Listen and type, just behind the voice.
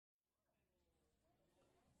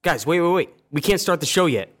Guys, wait. We can't start the show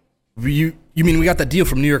yet. You mean we got that deal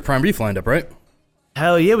from New York Prime Beef lined up, right?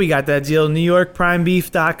 Hell yeah, we got that deal.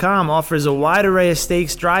 NewYorkPrimeBeef.com offers a wide array of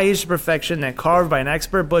steaks, dry-aged to perfection, and carved by an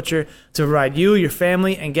expert butcher to provide you, your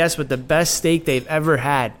family, and guests with the best steak they've ever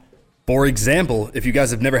had. For example, if you guys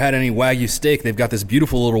have never had any Wagyu steak, they've got this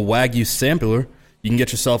beautiful little Wagyu sampler. You can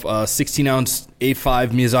get yourself a 16-ounce A5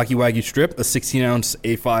 Miyazaki Wagyu strip, a 16-ounce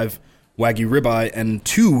A5 Wagyu ribeye, and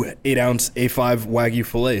 2 8-ounce A5 Wagyu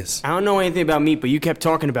fillets. I don't know anything about meat, but you kept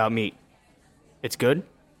talking about meat. It's good?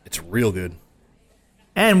 It's real good.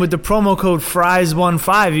 And with the promo code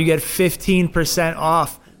FRIES15, you get 15%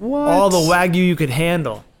 off all the Wagyu you could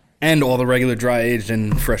handle. And all the regular dry-aged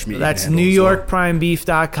and fresh meat. That's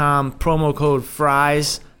NewYorkPrimeBeef.com, promo code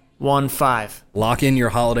FRIES15. Lock in your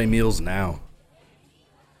holiday meals now.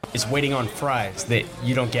 It's waiting on fries. That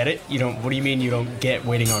you don't get it? What do you mean you don't get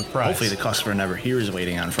waiting on fries? Hopefully the customer never hears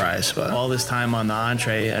waiting on fries, but all this time on the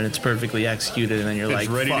entree and it's perfectly executed and then you're like,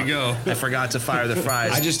 ready to go. I forgot to fire the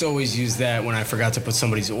fries. I just always use that when I forgot to put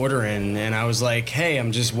somebody's order in and I was like, hey,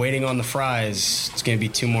 I'm just waiting on the fries. It's going to be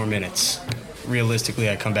 2 more minutes. Realistically,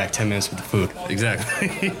 I come back 10 minutes with the food.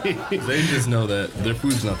 Exactly. They just know that their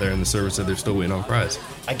food's not there and the server said they're still waiting on fries.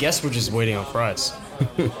 I guess we're just waiting on fries.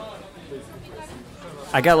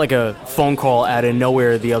 I got like a phone call out of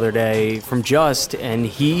nowhere the other day from Just, and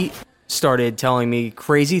he started telling me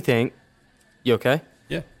crazy thing. You okay?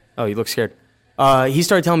 Yeah. Oh, you look scared. He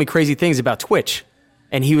started telling me crazy things about Twitch,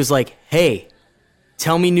 and he was like, hey,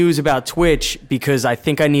 tell me news about Twitch because I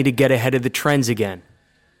think I need to get ahead of the trends again.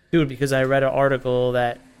 Dude, because I read an article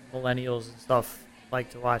that millennials and stuff like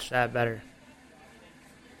to watch that better.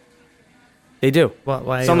 They do.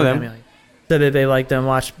 Why Some of them. Said that they like to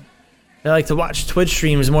watch Twitch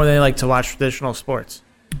streams more than they like to watch traditional sports.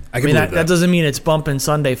 I mean, that doesn't mean it's bumping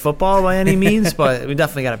Sunday football by any means, but we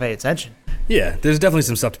definitely got to pay attention. Yeah, there's definitely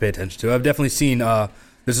some stuff to pay attention to. I've definitely seen, there's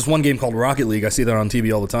this one game called Rocket League. I see that on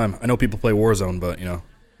TV all the time. I know people play Warzone, but, I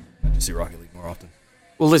just see Rocket League more often.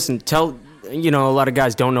 Well, listen, a lot of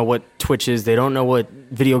guys don't know what Twitch is. They don't know what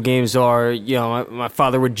video games are. My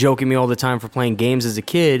father would joke at me all the time for playing games as a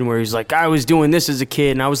kid, where he's like, I was doing this as a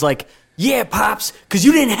kid, and I was like, yeah, Pops, because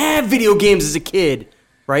you didn't have video games as a kid,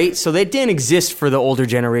 right? So they didn't exist for the older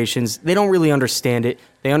generations. They don't really understand it.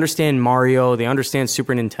 They understand Mario. They understand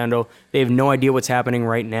Super Nintendo. They have no idea what's happening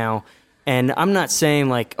right now. And I'm not saying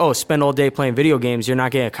like, spend all day playing video games. You're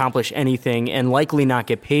not going to accomplish anything and likely not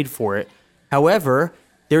get paid for it. However,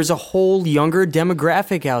 there's a whole younger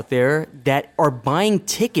demographic out there that are buying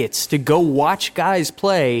tickets to go watch guys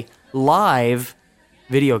play live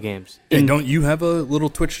video games. Hey, don't you have a little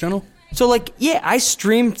Twitch channel? So, I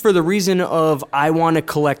stream for the reason of I want to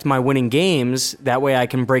collect my winning games. That way I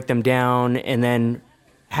can break them down and then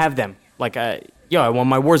have them. I won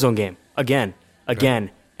my Warzone game again,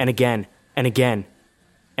 and again, and again,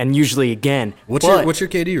 and usually again. What's your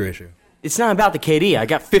KD ratio? It's not about the KD. I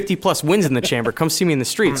got 50-plus wins in the chamber. Come see me in the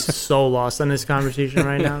streets. I'm so lost on this conversation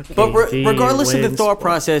right now. But regardless of the thought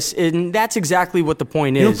process, and that's exactly what the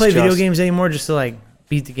point is. You don't play video games anymore just to,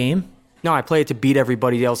 beat the game? No, I play it to beat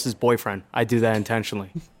everybody else's boyfriend. I do that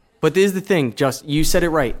intentionally. But here's the thing, you said it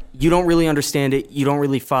right. You don't really understand it. You don't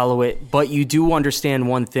really follow it. But you do understand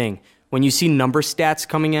one thing. When you see number stats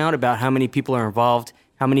coming out about how many people are involved,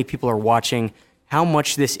 how many people are watching, how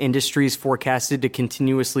much this industry is forecasted to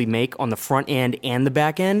continuously make on the front end and the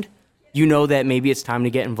back end, you know that maybe it's time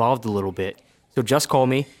to get involved a little bit. So Just called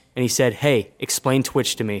me, and he said, hey, explain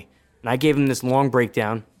Twitch to me. And I gave him this long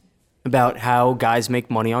breakdown about how guys make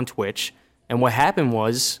money on Twitch. And what happened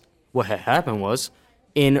was,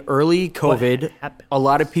 in early COVID, a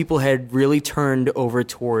lot of people had really turned over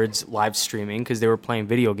towards live streaming because they were playing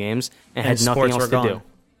video games and had nothing else to do.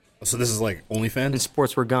 So this is like OnlyFans? And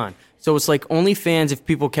sports were gone. So it's like OnlyFans if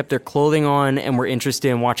people kept their clothing on and were interested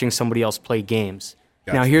in watching somebody else play games.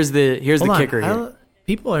 Gotcha. Now here's the kicker here.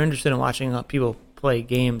 People are interested in watching people play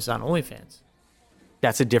games on OnlyFans.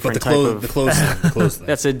 That's a different type of... The clothes thing.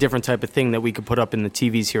 That's a different type of thing that we could put up in the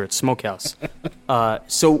TVs here at Smokehouse.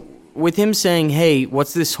 So with him saying, hey,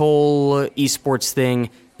 what's this whole esports thing?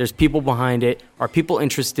 There's people behind it. Are people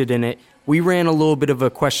interested in it? We ran a little bit of a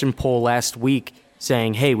question poll last week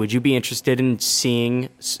saying, hey, would you be interested in seeing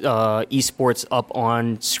esports up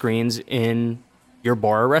on screens in your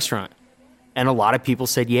bar or restaurant? And a lot of people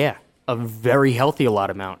said, yeah, a very healthy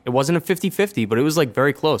amount. It wasn't a 50-50, but it was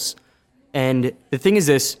very close. And the thing is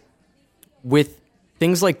this, with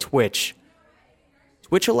things like Twitch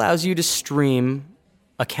allows you to stream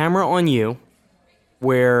a camera on you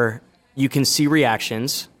where you can see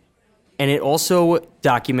reactions, and it also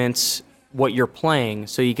documents what you're playing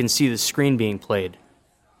so you can see the screen being played.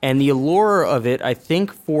 And the allure of it, I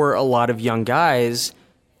think, for a lot of young guys,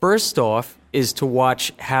 first off, is to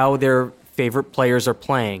watch how their favorite players are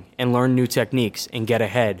playing and learn new techniques and get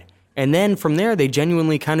ahead. And then from there, they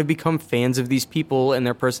genuinely kind of become fans of these people and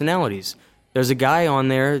their personalities. There's a guy on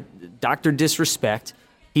there, Dr. Disrespect.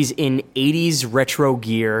 He's in 80s retro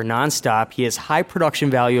gear nonstop. He has high production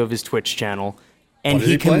value of his Twitch channel. And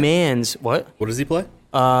he commands... What? What does he play?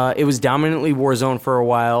 It was dominantly Warzone for a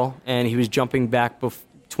while, and he was jumping back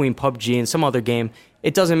between PUBG and some other game.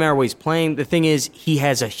 It doesn't matter what he's playing. The thing is, he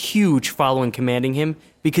has a huge following commanding him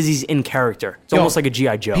because he's in character. It's almost like a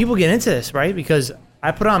G.I. Joe. People get into this, right? Because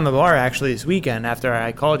I put on the bar actually this weekend after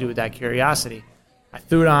I called you with that curiosity. I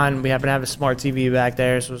threw it on. We happen to have a smart TV back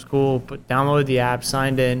there, so it was cool. Downloaded the app,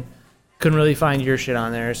 signed in. Couldn't really find your shit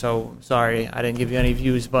on there, so sorry I didn't give you any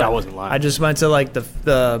views. But that wasn't live. I just went to like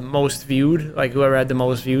the most viewed, like whoever had the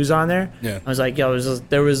most views on there. Yeah. I was like, yo,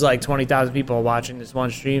 there was like 20,000 people watching this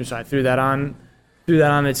one stream, so I threw that on the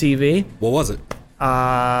TV. What was it?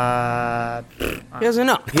 He doesn't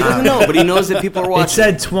know. He doesn't know, but he knows that people are watching. It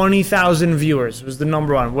said 20,000 viewers was the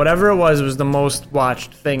number one. Whatever it was the most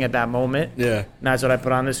watched thing at that moment. Yeah. And that's what I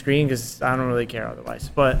put on the screen because I don't really care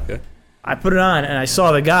otherwise. But Okay. I put it on and I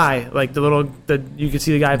saw the guy, like you could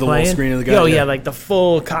see the guy The playing. little screen of the guy, Yo, yeah. yeah, like the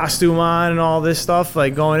full costume on and all this stuff,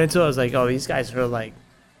 like going into it. I was like, oh, these guys are like,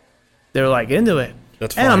 they're like into it.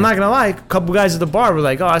 That's and fine. I'm not gonna lie, a couple guys at the bar were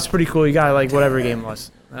like, oh, that's pretty cool. You got like whatever game it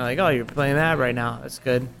was. And they're like, oh, you're playing that right now. That's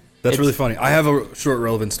good. That's really funny. I have a short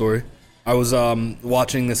relevant story. I was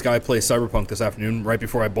watching this guy play Cyberpunk this afternoon right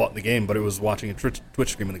before I bought the game, but it was watching a Twitch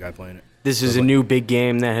stream of the guy playing it. This is a new big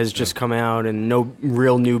game that has just come out, and no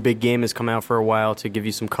real new big game has come out for a while to give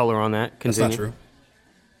you some color on that. Continue. That's not true.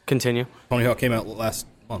 Continue. Tony Hawk came out last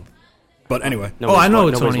month. But anyway. I know what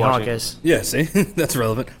nobody's Tony Hawk watching. is. Yeah, see? That's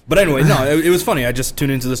relevant. But anyway, no, it was funny. I just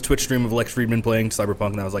tuned into this Twitch stream of Lex Friedman playing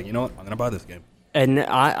Cyberpunk, and I was like, you know what? I'm going to buy this game. And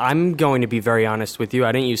I'm going to be very honest with you.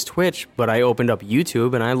 I didn't use Twitch, but I opened up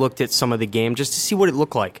YouTube and I looked at some of the game just to see what it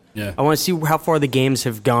looked like. Yeah. I want to see how far the games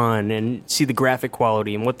have gone and see the graphic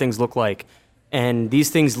quality and what things look like. And these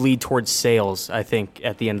things lead towards sales, I think,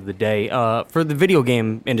 at the end of the day. For the video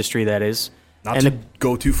game industry, that is. Not to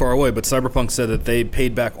go too far away, but Cyberpunk said that they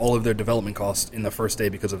paid back all of their development costs in the first day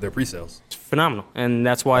because of their pre-sales. It's phenomenal. And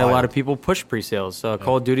that's why a lot of people push pre-sales.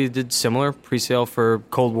 Call of Duty did similar pre-sale for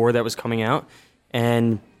Cold War that was coming out.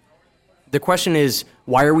 And the question is,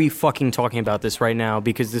 why are we fucking talking about this right now?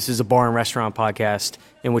 Because this is a bar and restaurant podcast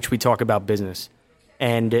in which we talk about business.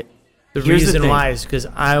 And The reason why is because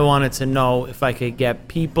I wanted to know if I could get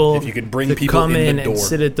people If you could bring to people come in in the and door.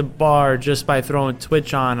 sit at the bar just by throwing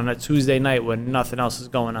Twitch on a Tuesday night when nothing else is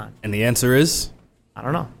going on. And the answer is? I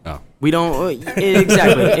don't know. Oh. we don't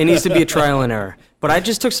exactly. It needs to be a trial and error. But I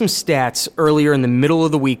just took some stats earlier in the middle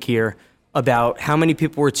of the week here about how many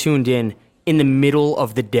people were tuned in the middle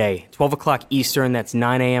of the day. 12 o'clock Eastern, that's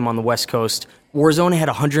 9 a.m. on the West Coast. Warzone had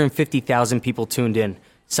 150,000 people tuned in.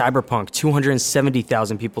 Cyberpunk,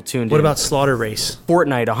 270,000 people tuned in. What about Slaughter Race?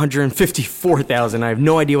 Fortnite, 154,000. I have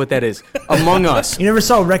no idea what that is. Among Us. You never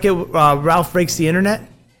saw Wreck-It Ralph Breaks the Internet?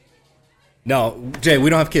 No, Jay, we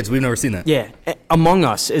don't have kids. We've never seen that. Yeah. Among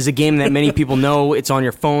Us is a game that many people know. It's on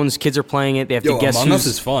your phones. Kids are playing it. They have to guess Among Us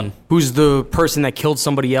is fun. who's the person that killed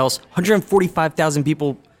somebody else. 145,000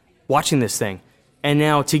 people watching this thing. And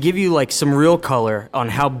now to give you like some real color on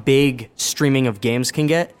how big streaming of games can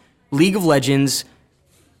get, League of Legends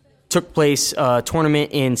took place a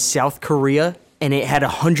tournament in South Korea, and it had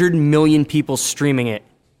 100 million people streaming it,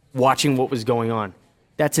 watching what was going on.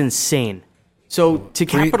 That's insane. So to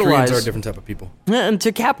capitalize, Koreans are a different type of people. and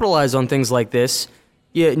to capitalize on things like this,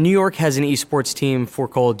 yeah, New York has an esports team for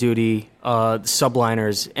Call of Duty, the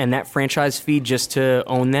Subliners, and that franchise fee just to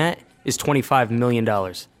own that is $25 million.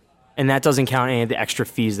 And that doesn't count any of the extra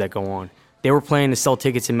fees that go on. They were planning to sell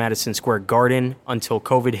tickets in Madison Square Garden until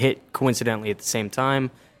COVID hit, coincidentally at the same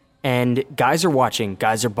time. And guys are watching.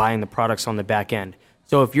 Guys are buying the products on the back end.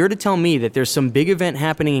 So if you're to tell me that there's some big event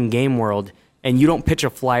happening in Game World and you don't pitch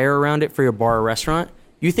a flyer around it for your bar or restaurant,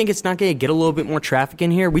 you think it's not going to get a little bit more traffic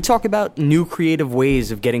in here? We talk about new creative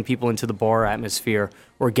ways of getting people into the bar atmosphere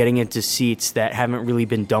or getting into seats that haven't really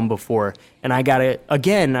been done before. And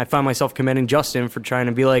I find myself commending Justin for trying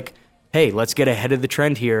to be like, hey, let's get ahead of the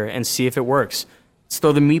trend here and see if it works. Let's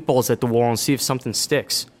throw the meatballs at the wall and see if something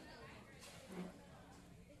sticks.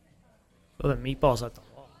 Throw the meatballs at the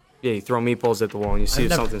wall. Yeah, you throw meatballs at the wall and you see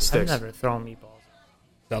if something sticks. I've never thrown meatballs.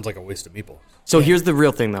 Sounds like a waste of meatballs. So here's the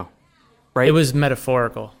real thing, though. Right? It was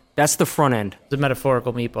metaphorical. That's the front end. It's a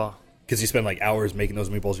metaphorical meatball. Because you spend like hours making those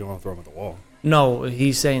meatballs, you don't want to throw them at the wall. No,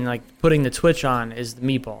 he's saying like putting the Twitch on is the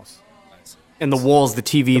meatballs. And the wall's the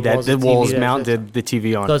TV wall's the the wall's TV mounted the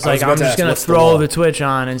TV on. So it's I was like about I'm to just ask, gonna what's the throw wall? the Twitch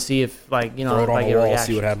on and see if like you know Throw it if on I a get a wall, reaction,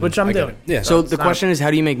 see what happens. which I'm I get doing. it. Yeah. So it's the not- question is,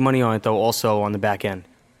 how do you make money on it though? Also on the back end,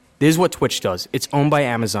 this is what Twitch does. It's owned by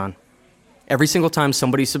Amazon. Every single time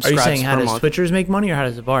somebody Are you subscribes saying how per does month, Twitchers make money or how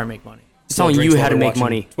does the bar make money? it's telling drinks you while how to they're make watching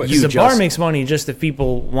money. Twitch. You The bar just- makes money just if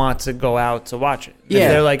people want to go out to watch it. If Yeah.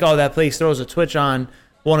 they're like, oh, that place throws a Twitch on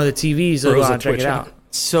one of the TVs, they'll go Throws a out and check Twitch it on. out.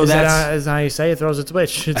 So Is that's that how you say it? Throws a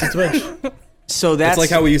Twitch. It's a Twitch. so that's It's like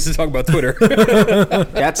how we used to talk about Twitter.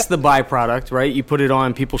 that's the byproduct, right? You put it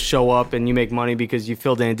on, people show up, and you make money because you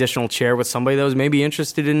filled an additional chair with somebody that was maybe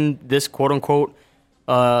interested in this quote unquote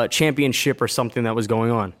championship or something that was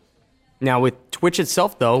going on. Now, with Twitch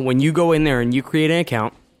itself, though, when you go in there and you create an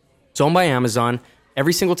account, it's owned by Amazon.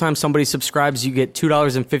 Every single time somebody subscribes, you get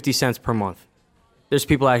 $2.50 per month. There's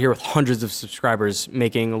people out here with hundreds of subscribers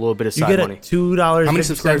making a little bit of You side get money. $2 How many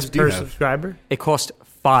subscribers do you per have? subscriber. It costs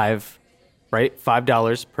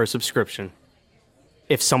 $5 per subscription.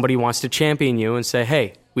 If somebody wants to champion you and say,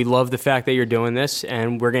 hey, we love the fact that you're doing this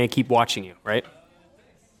and we're going to keep watching you, right?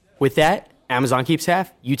 With that, Amazon keeps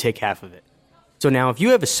half, you take half of it. So now if you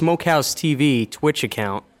have a Smokehouse TV Twitch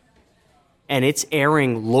account and it's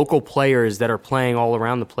airing local players that are playing all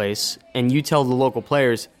around the place, and you tell the local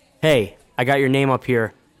players, hey, I got your name up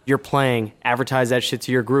here, you're playing, advertise that shit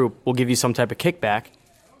to your group, we'll give you some type of kickback.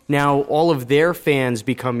 Now all of their fans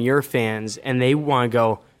become your fans, and they want to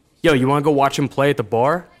go, yo, you want to go watch him play at the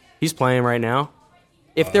bar? He's playing right now.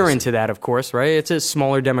 If they're into that, of course, right? It's a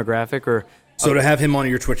smaller demographic. Or So to have him on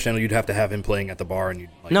your Twitch channel, you'd have to have him playing at the bar, and you'd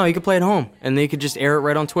like, no, you could play at home, and they could just air it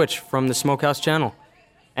right on Twitch from the Smokehouse channel.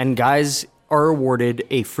 And guys are awarded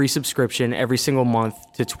a free subscription every single month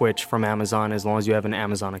to Twitch from Amazon as long as you have an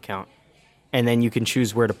Amazon account. And then you can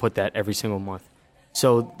choose where to put that every single month.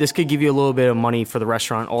 So this could give you a little bit of money for the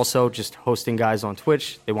restaurant also, just hosting guys on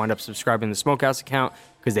Twitch. They wind up subscribing to the Smokehouse account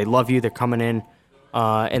because they love you, they're coming in.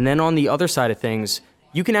 And then on the other side of things,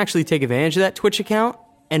 you can actually take advantage of that Twitch account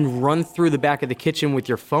and run through the back of the kitchen with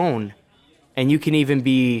your phone. And you can even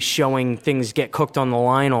be showing things get cooked on the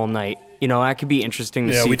line all night. You know, that could be interesting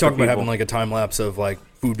to see. yeah, we for talked about people. having like a time lapse of like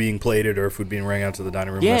food being plated or food being rang out to the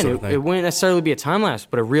dining room. Yeah, that sort and of it thing. wouldn't necessarily be a time lapse,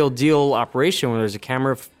 but a real deal operation where there's a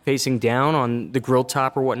camera facing down on the grill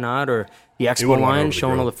top or whatnot, or the expo wouldn't want it line over the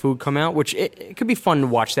showing all grill. the food come out, which it could be fun to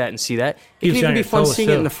watch that and see that. It Keeps could you even on be your fun toes, seeing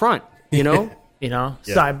it too. in the front, you know? You know,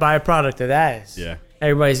 Yeah. side byproduct of that is Yeah.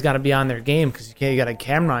 everybody's got to be on their game because you got a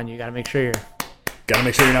camera on you. You got to make sure you're Gotta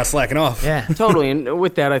make sure you're not slacking off. yeah. Totally, and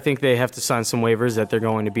with that, I think they have to sign some waivers that they're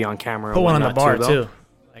going to be on camera. Put and one on the whatnot, bar though. too.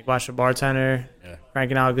 Like watch the bartender Yeah.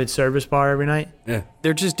 cranking out a good service bar every night. Yeah.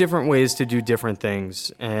 They're just different ways to do different things,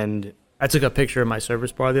 and I took a picture of my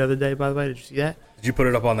service bar the other day. By the way, did you see that? Did you put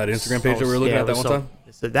it up on that Instagram page that we were looking Yeah, at that it was one time?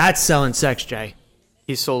 So that's selling sex, Jay.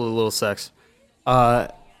 he sold a little sex.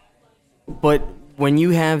 But when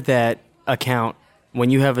you have that account, when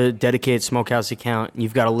you have a dedicated Smokehouse account, and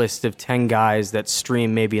you've got a list of 10 guys that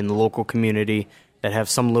stream maybe in the local community that have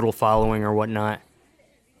some little following or whatnot,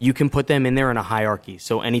 you can put them in there in a hierarchy.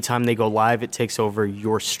 So anytime they go live, it takes over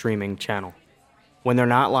your streaming channel. When they're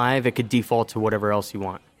not live, it could default to whatever else you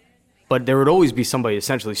want. But there would always be somebody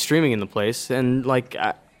essentially streaming in the place. And like,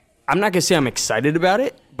 I'm not going to say I'm excited about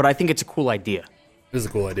it, but I think it's a cool idea. This is a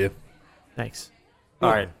cool idea. Thanks. All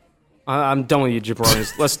right. I'm done with you,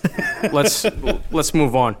 jabronis. Let's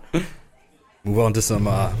move on. Move on to some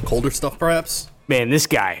colder stuff, perhaps. Man, this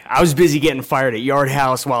guy. I was busy getting fired at Yard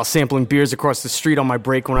House while sampling beers across the street on my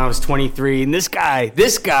break when I was 23. And this guy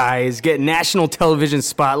is getting national television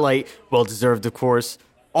spotlight. Well deserved, of course.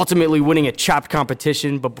 Ultimately winning a chopped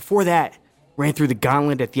competition. But before that, ran through the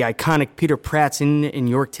gauntlet at the iconic Peter Pratt's Inn in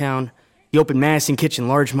Yorktown. He opened Madison Kitchen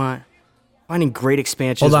Largemont. Finding great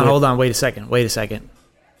expansions. Hold on. Wait a second.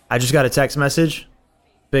 I just got a text message.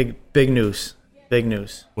 Big news. Big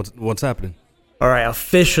news. What's happening? All right,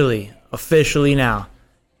 officially now.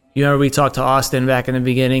 You remember we talked to Austin back in the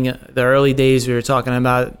beginning, the early days. We were talking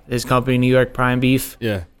about his company, New York Prime Beef,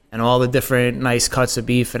 Yeah. and all the different nice cuts of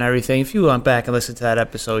beef and everything. If you went back and listened to that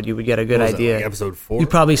episode, you would get a good What was it, idea. like episode 4? You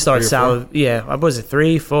probably start 3 or 4? Yeah, was it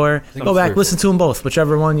 3, 4? it Go was back, 3 or listen to them both,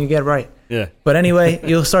 whichever one you get right. Yeah. But anyway,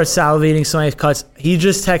 you'll start salivating some nice cuts. He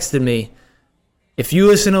just texted me. If you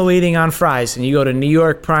listen to Waiting on Fries and you go to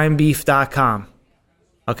NewYorkPrimeBeef.com,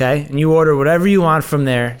 okay, and you order whatever you want from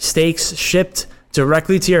there, steaks shipped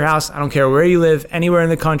directly to your house. I don't care where you live, anywhere in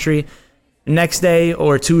the country, next day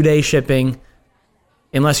or 2-day shipping,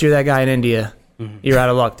 unless you're that guy in India. You're out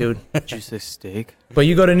of luck, dude. Did you say steak? But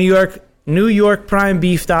you go to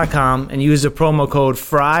NewYorkPrimeBeef.com and use the promo code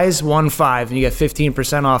FRIES15 and you get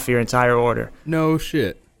 15% off your entire order. No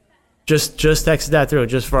shit. Just texted that through,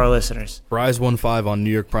 just for our listeners. Fries 1.5 on New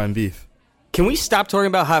York prime beef. Can we stop talking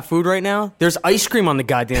about hot food right now? There's ice cream on the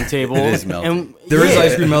goddamn table. It is melting. And, There is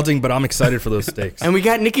ice cream melting, but I'm excited for those steaks. And we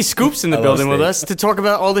got Nicky Scoops in the I love building with us steaks. to talk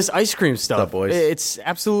about all this ice cream stuff. What's up, boys? It's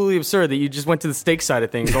absolutely absurd that you just went to the steak side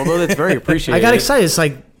of things, although that's very appreciated. I got excited. It's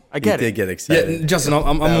like, I get Did it. get excited. Yeah, Justin,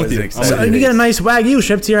 I'm That with was you. exciting. I'm with you you. get a nice Wagyu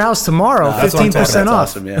shipped to your house tomorrow, that's what I'm 15% talking That's off.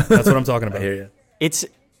 awesome. Yeah, That's what I'm talking I about. hear you.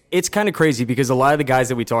 It's kind of crazy because a lot of the guys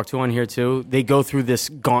that we talk to on here too, they go through this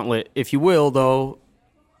gauntlet, if you will, though,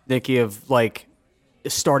 Nicky, of like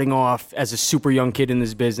starting off as a super young kid in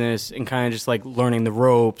this business and kind of just like learning the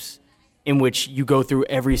ropes, in which you go through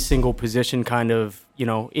every single position kind of,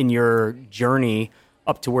 in your journey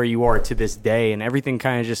up to where you are to this day. And everything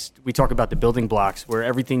kind of just, we talk about the building blocks where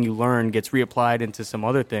everything you learn gets reapplied into some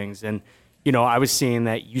other things. And, I was seeing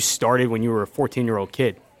that you started when you were a 14-year-old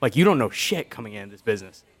kid. Like, you don't know shit coming into this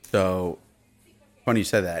business. So funny you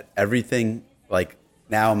said that. Everything, like,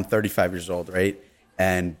 now I'm 35 years old, right?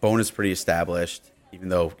 And Bona's pretty established, even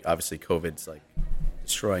though obviously COVID's like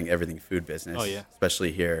destroying everything food business. Oh, yeah.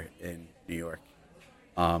 Especially here in New York.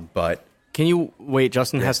 But Can you wait?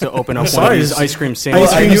 Justin has to open up one Sorry, of these this- ice cream Ice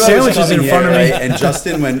sandwiches. cream I knew I was sandwiches coming in front of me. right? And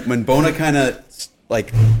Justin, when Bona kind of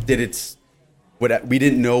like did its, we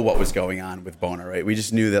didn't know what was going on with Bona, right? We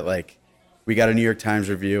just knew that like we got a New York Times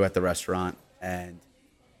review at the restaurant, and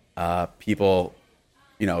people,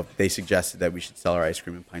 they suggested that we should sell our ice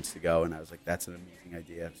cream in pints to go, and I was like, that's an amazing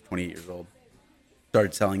idea. I was 28 years old,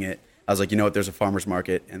 started selling it. I was like, you know what? There's a farmer's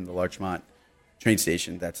market in the Larchmont train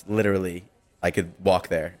station that's literally, I could walk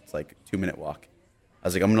there. It's like a 2-minute walk. I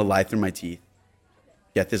was like, I'm going to lie through my teeth,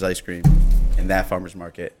 get this ice cream in that farmer's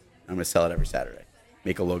market. And I'm going to sell it every Saturday,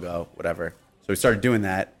 make a logo, whatever. So we started doing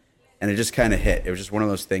that, and it just kind of hit. It was just one of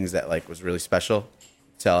those things that like was really special.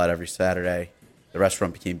 Sell it every Saturday. The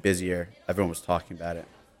restaurant became busier. Everyone was talking about it.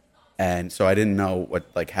 And so I didn't know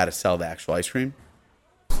how to sell the actual ice cream.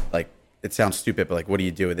 Like, it sounds stupid, but like, what do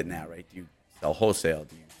you do with it now, right? Do you sell wholesale?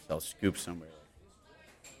 Do you sell scoops somewhere?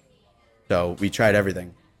 So we tried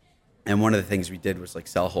everything. And one of the things we did was like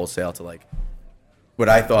sell wholesale to like what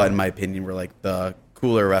I thought, in my opinion, were like the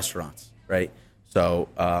cooler restaurants, right? So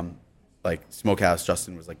like Smokehouse,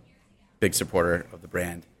 Justin was like big supporter of the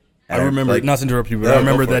brand. I remember, not to interrupt you, but No, I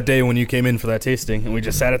remember go for that it. day when you came in for that tasting, and we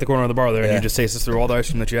just sat at the corner of the bar there, and Yeah. you just tasted through all the ice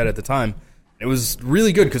cream that you had at the time. It was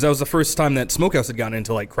really good because that was the first time that Smokehouse had gotten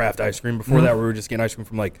into like craft ice cream. Before that, we were just getting ice cream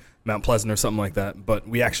from like Mount Pleasant or something like that. But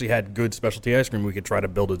we actually had good specialty ice cream we could try to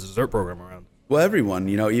build a dessert program around. Well, everyone,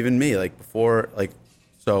 even me, like before, like,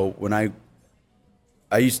 so when I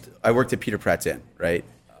worked at Peter Pratt's Inn, right?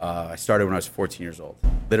 I started when I was 14 years old.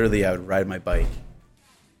 Literally, I would ride my bike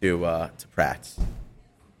to Pratt's,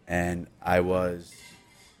 and I was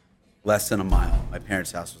less than a mile. My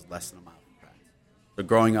parents' house was less than a mile from Pratt's. So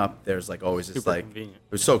growing up, there's like always this Super like, convenient.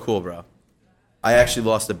 it was so cool, bro. I actually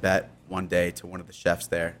lost a bet one day to one of the chefs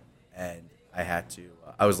there, and I had to.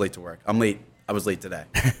 I was late to work. I'm late. I was late today.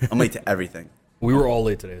 I'm late to everything. We were all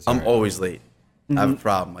late today. I'm sorry. always late. I have a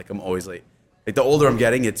problem. Like, I'm always late. Like, the older I'm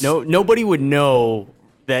getting, it's... Nobody would know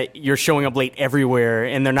that you're showing up late everywhere,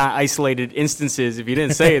 and they're not isolated instances if you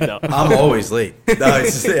didn't say it, though. I'm always late. No,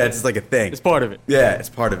 it's just like a thing. It's part of it. Yeah, it's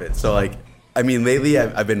part of it. So, like, I mean, lately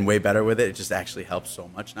I've been way better with it. It just actually helps so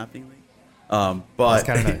much not being late. But It's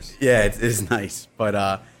kinda nice. Yeah, it is nice.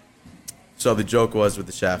 But so the joke was with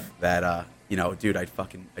the chef that dude, I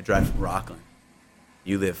drive from Rockland.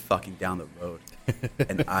 You live fucking down the road,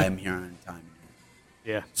 and I'm here on time.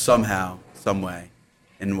 Yeah. Somehow, some way,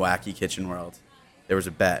 in Wacky Kitchen World, there was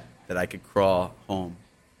a bet that I could crawl home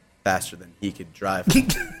faster than he could drive.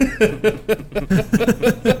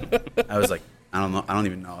 I was like, I don't know. I don't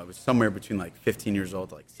even know. I was somewhere between like 15 years old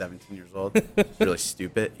to like 17 years old. It's really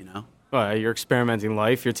stupid, Well, you're experimenting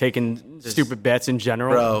life. You're taking stupid bets in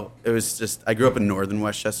general. Bro, it was just, I grew up in northern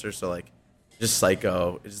Westchester, so like, just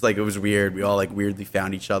psycho. It's just like, it was weird. We all like weirdly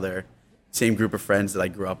found each other. Same group of friends that I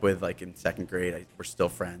grew up with, like in second grade, we're still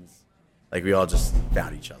friends. Like, we all just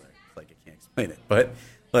found each other. It's like, I can't explain it. But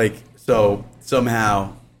like, so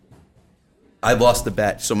somehow I lost the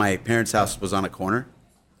bet. So my parents' house was on a corner,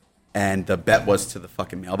 and the bet was to the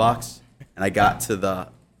fucking mailbox. And I got to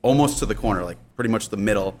almost to the corner, like pretty much the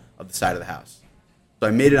middle of the side of the house. So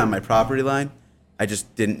I made it on my property line. I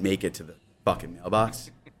just didn't make it to the fucking mailbox.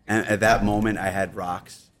 And at that moment, I had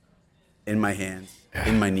rocks in my hands,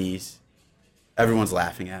 in my knees. Everyone's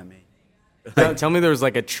laughing at me. Tell me there was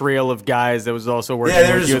like a trail of guys that was also working Yeah,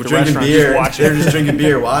 they're with you just at the drinking restaurant. beer. Just watching. They're just drinking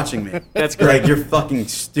beer, watching me. That's great. Like, you're fucking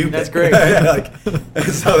stupid. That's great. Like,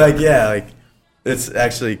 so like, yeah, like, it's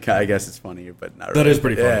actually, I guess it's funny, but not really. That is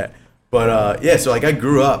pretty funny. Yeah, but yeah, so like, I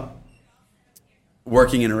grew up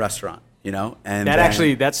working in a restaurant, you know, and That then-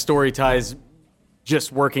 actually, that story ties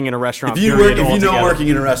just working in a restaurant. If you know working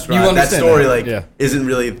in a restaurant, You that understand story that. like Yeah. isn't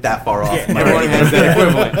really that far off. Am I Everyone right? has that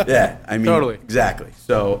equivalent. Yeah, I mean, Totally. exactly.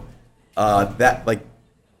 So that like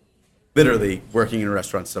literally working in a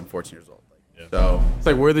restaurant since I'm 14 years old. So It's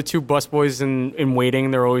like we're the two busboys in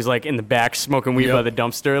waiting. They're always like in the back smoking weed Yep. by the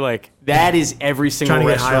dumpster. Like that is every single Trying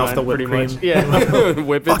to get high restaurant off the whipped pretty much. cream. Yeah,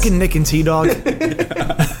 whippets. Fucking Nick and T-Dog.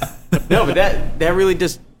 No, but that really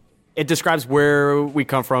just it describes where we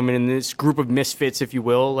come from and in this group of misfits, if you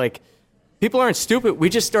will. Like people aren't stupid. We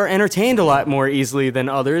just are entertained a lot more easily than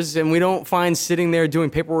others, and we don't find sitting there doing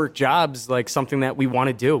paperwork jobs like something that we want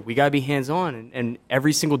to do. We gotta be hands on, and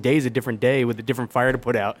every single day is a different day with a different fire to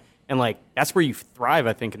put out. And like that's where you thrive,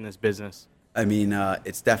 I think, in this business. I mean,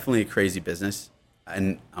 it's definitely a crazy business,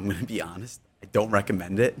 and I'm gonna be honest. I don't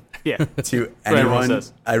recommend it. Yeah. To what everyone anyone.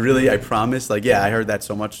 says. I promise. Like, yeah, I heard that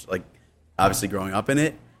so much. Like, obviously growing up in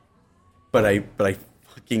it, but I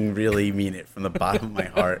fucking really mean it from the bottom of my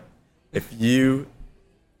heart. If you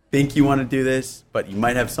think you want to do this, but you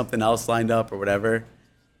might have something else lined up or whatever,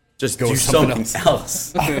 just Go do with something something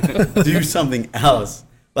else. Do something else.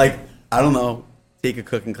 Like, I don't know, take a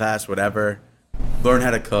cooking class, whatever. Learn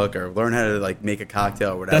how to cook or learn how to like make a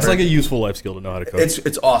cocktail or whatever. That's like a useful life skill to know how to cook.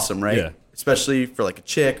 It's awesome, right? Yeah. Especially for like a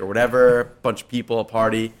chick or whatever, bunch of people, a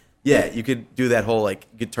party. Yeah, you could do that whole like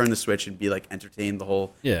you could turn the switch and be like entertain the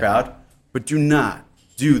whole Yeah. crowd. But do not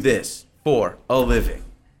do this for a living.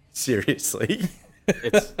 Seriously.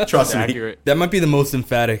 It's Trust me. accurate. That might be the most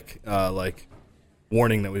emphatic like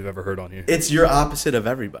warning that we've ever heard on here. It's your opposite of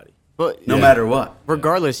everybody. But No Yeah. matter what.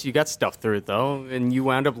 regardless, you got stuff through it though, and you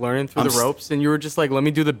wound up learning through I'm the ropes, and you were just like, "Let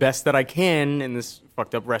me do the best that I can in this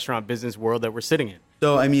fucked up restaurant business world that we're sitting in."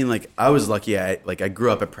 So I mean, like I was lucky. I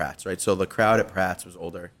grew up at Pratt's, right? So the crowd at Pratt's was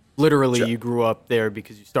older. Literally, Ju- you grew up there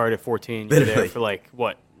because you started at 14. You were there Literally. for like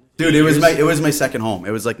what? Dude, 8 it was years? my second home.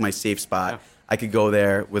 It was like my safe spot. Yeah. I could go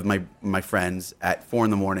there with my friends at 4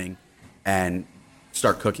 a.m. and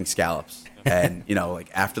start cooking scallops. And you know, like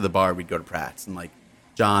after the bar, we'd go to Pratt's and like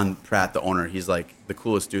John Pratt, the owner, he's like the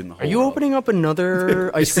coolest dude in the whole Are you world. opening up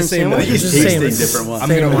another ice It's the cream same one. sandwich? He's It's the same- tasting different ones. I'm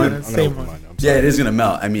Same gonna one, open, I'm same gonna open one. mine. I'm Yeah, sorry. it is gonna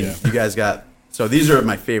melt. I mean, Yeah. you guys got so these are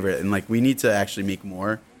my favorite, and like we need to actually make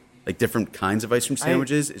more like different kinds of ice cream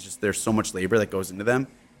sandwiches. It's just there's so much labor that goes into them.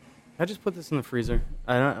 I just put this in the freezer.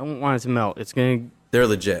 I don't want it to melt. It's gonna. They're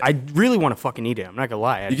legit. I really want to fucking eat it. I'm not gonna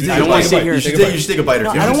lie. you can I take don't a want bite. to sit here. You And should take a take, you should take a bite or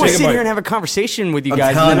No, two. I don't want to take a sit bite. here and have a conversation with you I'm guys,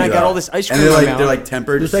 and telling then I you, got though. all this ice cream And in my they're mouth. like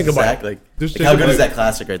tempered. Just take a bite. Zach, like Just how take a good is bite. that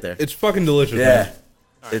classic right there? It's fucking delicious. Yeah,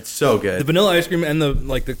 Man. it's so The good. vanilla ice cream and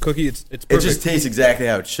the cookie, it's It perfect. just tastes exactly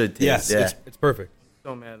how it should taste. yes, yeah. it's perfect.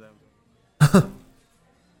 So mad at them.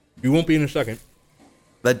 You won't be in a second.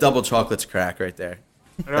 That double chocolate's crack right there.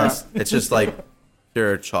 It's just like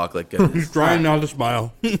pure chocolate goodness. He's trying not to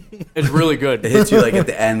smile. It's really good. It hits you like at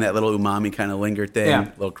the end, that little umami kind of linger thing, Yeah.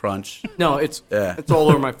 little crunch. No, it's Yeah. it's all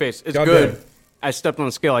over my face. It's Goddamn. good. I stepped on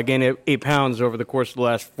the scale. I gained 8 pounds over the course of the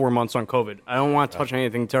last 4 months on COVID. I don't want to touch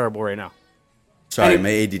anything terrible right now. Sorry, And my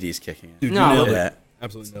ADD's kicking in. Dude, No. you nailed Yeah. it.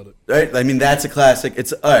 Absolutely nailed it. Right? I mean, that's a classic.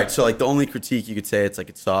 It's all right. So, like, the only critique you could say it's like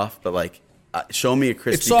it's soft, but like, show me a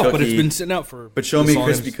crispy It's soft, cookie. but it's been sitting out for. But show me as a long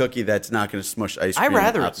crispy as- cookie that's not going to smush ice I cream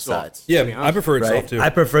rather out it's the soft. sides. Yeah, to be I honest. prefer it Right? soft too. I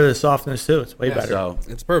prefer the softness too. It's way better. So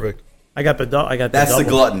It's perfect. I got the that's the double.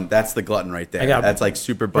 glutton. That's the glutton right there. I got That's like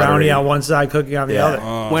super buttery. brownie on one side, cookie on the Yeah.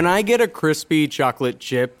 other. When I get a crispy chocolate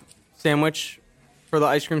chip sandwich for the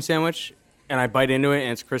ice cream sandwich, and I bite into it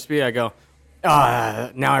and it's crispy, I go,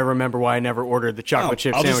 now I remember why I never ordered the chocolate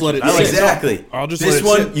chip I'll sandwich. just let it I like sit. Exactly. I'll just this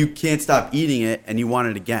let it one, sit. you can't stop eating it, and you want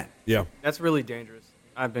it again. Yeah. That's really dangerous.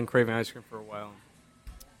 I've been craving ice cream for a while.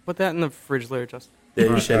 Put that in the fridge later, Justin. Yeah,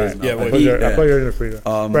 you should. right. Yeah, I wait. put Yeah. it in the freezer.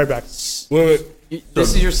 right back. Wait.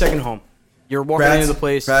 This is your second home. You're walking Pratt's- into the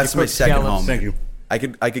place. Pratt's you my cook second scallops. home. Thank you.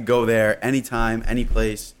 I could go there anytime, any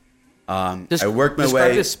place. I work my describe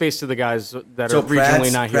way. this space to the guys that So are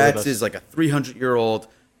regionally not here Pratt's with us. is like a 300-year-old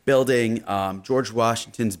building. George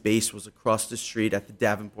Washington's base was across the street at the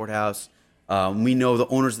Davenport House. We know the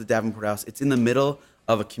owners of the Davenport House. It's in the middle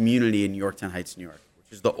of a community in Yorktown Heights, New York,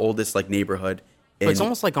 which is the oldest like neighborhood. But it's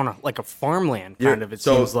almost like on a farmland kind of. It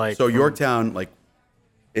so, seems like so. from- Yorktown like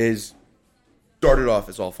is started off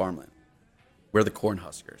as all farmland. We're the corn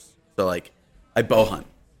huskers. So like I bow hunt.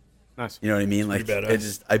 Nice. You know what I mean? Like badass. it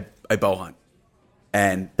just I bow hunt.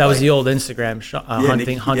 And That was like, the old Instagram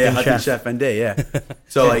hunting chef. and day, yeah.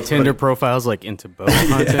 So like Tinder profiles like into bow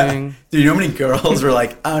hunting. Do you know how many girls were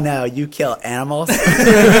like, "Oh no, you kill animals"?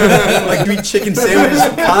 Like we eat chicken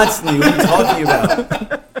sandwiches constantly. What are you talking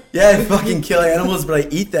about? Yeah, I fucking kill animals, but I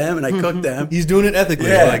eat them and I cook them. He's doing it ethically.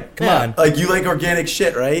 Yeah. Like, come on. Like, you like organic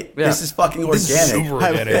shit, right? Yeah. This is fucking organic. This is super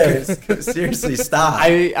organic. Yeah, seriously, stop.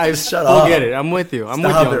 I Just shut full up. get it. I'm with you. I'm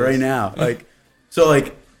Stop with you it on right this. now.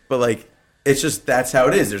 But it's just that's how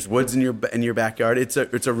it is. There's woods in your backyard. It's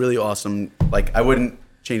a really awesome. Like, I wouldn't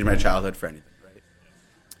change my childhood for anything. Right?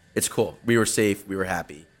 It's cool. We were safe. We were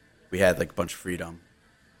happy. We had like a bunch of freedom.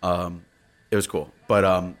 It was cool.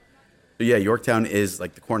 But yeah, Yorktown is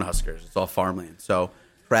like the Cornhuskers. It's all farmland. So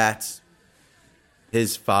Pratt's,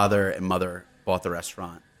 his father and mother bought the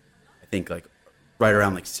restaurant, I think like right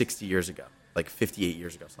around like 60 years ago, like 58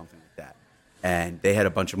 years ago, something like that. And they had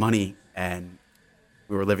a bunch of money, and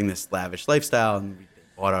we were living this lavish lifestyle, and we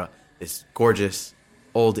bought this gorgeous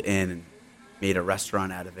old inn and made a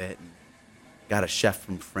restaurant out of it, and got a chef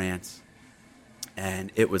from France,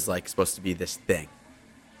 and it was like supposed to be this thing.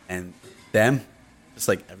 And them, just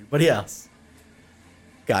like everybody else,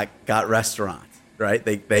 got restaurants, right?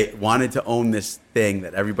 They wanted to own this thing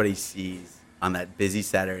that everybody sees on that busy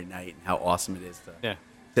Saturday night, and how awesome it is to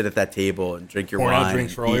sit at that table and drink your Pour out wine,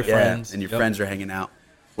 drinks for and all eat, your friends. and your friends are hanging out.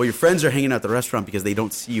 Well, your friends are hanging out at the restaurant because they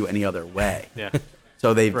don't see you any other way. Yeah.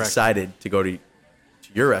 So they've Correct. decided to go to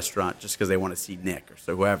your restaurant just because they want to see Nick or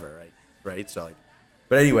so whoever, right? So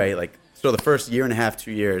but anyway, so the first year and a half,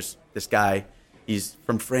 2 years, this guy, he's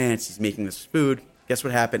from France. He's making this food. Guess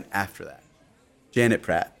what happened after that? Janet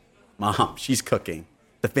Pratt, mom, she's cooking.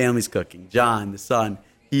 The family's cooking. John, the son,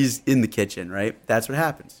 he's in the kitchen, right? That's what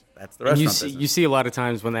happens. That's the And restaurant business. you see a lot of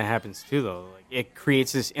times when that happens too, though. Like, it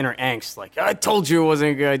creates this inner angst. Like, I told you it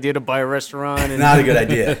wasn't a good idea to buy a restaurant. And Not a good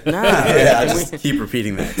idea. Nah. Yeah, I just keep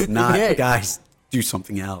repeating that. It's not, Yeah. guys, do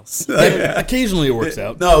something else. Occasionally it works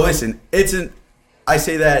out. No, listen, I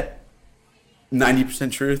say that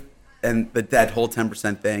 90% truth, and that whole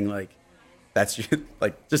 10% thing, like, that's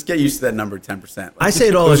just get used to that number, 10%. Like, I say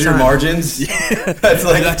it all those the are your time. margins. That's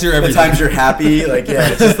like That's your the everything. times you're happy. Like, yeah,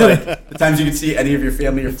 it's just like the times you can see any of your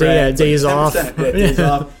family, your friends. days like, off. 10%. Yeah, days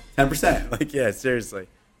off. 10%. Like, yeah, seriously.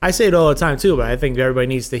 I say it all the time too, but I think everybody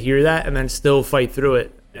needs to hear that and then still fight through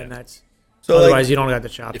it. And that's So, otherwise you don't got the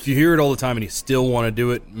chops. If you hear it all the time and you still want to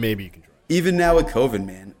do it, maybe you can try. Even now with COVID,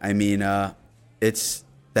 man, I mean, it's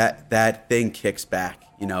that thing kicks back.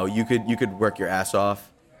 You know, you could work your ass off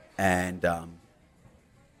and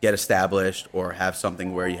get established, or have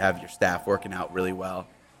something where you have your staff working out really well,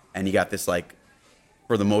 and you got this, like,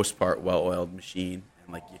 for the most part, well-oiled machine,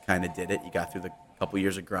 and like you kind of did it. You got through the couple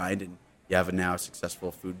years of grind, and you have a now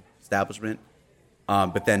successful food establishment.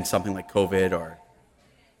 But then something like COVID or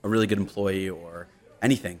a really good employee or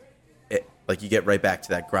anything, like you get right back to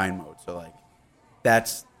that grind mode. So like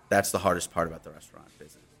that's the hardest part about the restaurant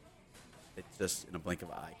business. It's just in a blink of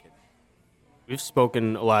an eye. We've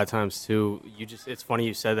spoken a lot of times too. It's funny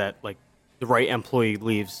you said that. Like, the right employee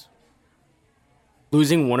leaves.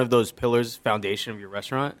 Losing one of those pillars, foundation of your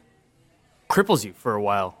restaurant, cripples you for a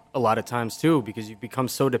while. A lot of times too, because you've become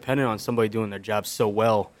so dependent on somebody doing their job so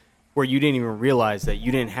well, where you didn't even realize that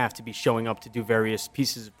you didn't have to be showing up to do various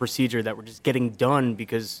pieces of procedure that were just getting done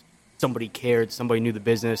because somebody cared, somebody knew the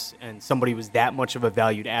business, and somebody was that much of a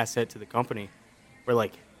valued asset to the company. Where,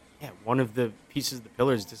 like, yeah, one of the pieces of the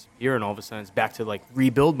pillars disappear, and all of a sudden it's back to, like,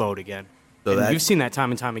 rebuild mode again. So and you've seen that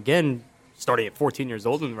time and time again, starting at 14 years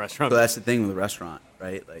old in the restaurant. So that's the thing with the restaurant,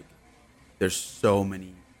 right? Like, there's so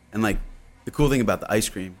many, and like the cool thing about the ice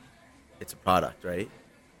cream, it's a product, right?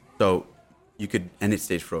 So you could, and it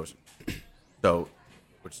stays frozen. So,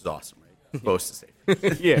 which is awesome, right? It's supposed to stay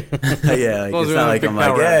frozen. Yeah. Yeah, like, Well, it's it's not a like big I'm like,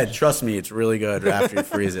 power yeah, outage. trust me, it's really good after you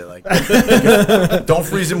freeze it. Like, don't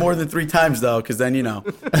freeze it more than 3 times though, because then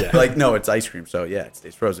like, no, it's ice cream, so yeah, it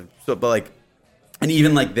stays frozen. So, but like, and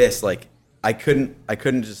even like this, like, I couldn't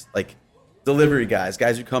just like delivery guys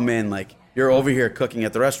who come in, like, you're over here cooking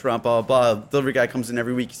at the restaurant, blah blah blah. Delivery guy comes in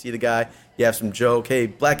every week, you see the guy, you have some joke, hey,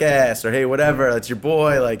 black ass, or hey, whatever, that's your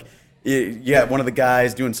boy, like. You got one of the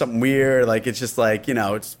guys doing something weird, like, it's just like,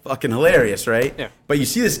 it's fucking hilarious, right? Yeah. But you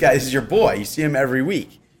see this guy, this is your boy, you see him every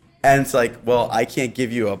week. And it's like, well, I can't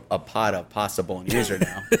give you a pot of pasta bolognese right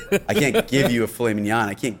now. I can't give you a filet mignon.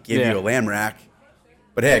 I can't give you a lamb rack.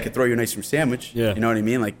 But hey, I could throw you an ice cream sandwich. Yeah. You know what I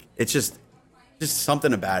mean? Like, it's just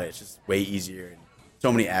something about it. It's just way easier. And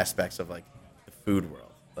so many aspects of, like, the food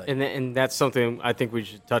world. Like, And that's something I think we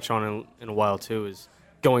should touch on in a while too, is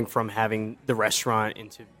going from having the restaurant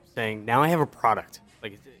into saying, now I have a product.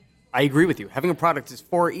 Like, I agree with you. Having a product is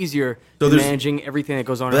far easier than managing everything that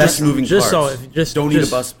goes on. but that's moving Just parts. so- don't need a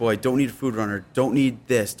busboy. Don't need a food runner. Don't need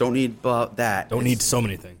this. Don't need that. Don't need so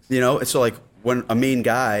many things. So like when a main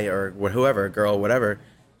guy or whoever, a girl, whatever,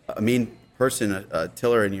 a main person, a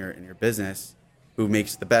tiller in your business, who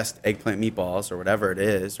makes the best eggplant meatballs or whatever it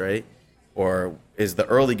is, right? Or is the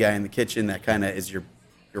early guy in the kitchen that kind of is your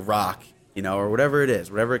rock, or whatever it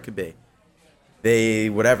is, whatever it could be. They,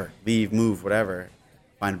 leave, move, whatever,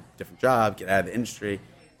 find a different job, get out of the industry.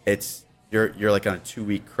 You're like on a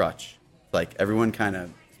 2-week crutch. It's like everyone kind of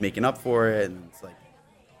is making up for it, and it's like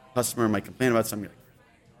customer might complain about something.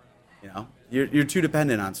 You're too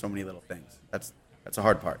dependent on so many little things. That's a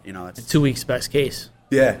hard part. That's 2 weeks best case.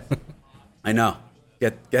 Yeah, I know.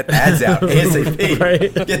 Get ads out ASAP.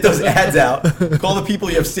 Right. Get those ads out. Call the people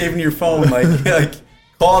you have saved in your phone. Like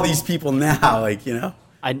call these people now.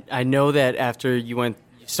 I know that after you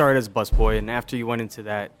started as a busboy, and after you went into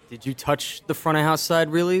that, did you touch the front of house side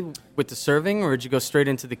really with the serving, or did you go straight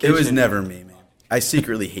into the kitchen? It was never me, man. I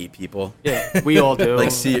secretly hate people. Yeah, we all do.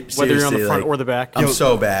 Whether you're on the front or the back. I'm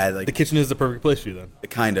so bad. The kitchen is the perfect place for you then.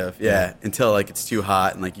 Kind of, yeah. Until it's too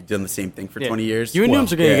hot and you've done the same thing for 20 years. You and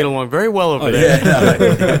Nooms are going to get along very well over there.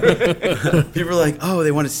 Yeah, people are like, oh,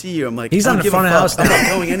 they want to see you. I'm like, he's on the front of house now. I'm not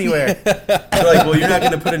going anywhere. They're like, well, you're not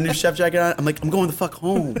going to put a new chef jacket on? I'm like, I'm going the fuck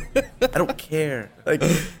home. I don't care.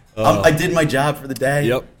 I did my job for the day.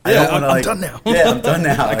 Yep. I'm done now. Yeah, I'm done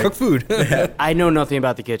now. I cook food. I know nothing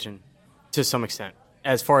about the kitchen to some extent,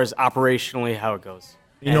 as far as operationally how it goes.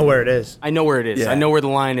 You know where it is. I know where it is. Yeah. I know where the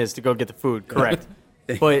line is to go get the food, correct.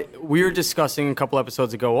 But we were discussing a couple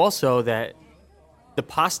episodes ago also that the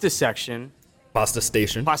pasta section... Pasta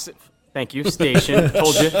station. Thank you, station.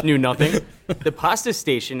 Told you, knew nothing. The pasta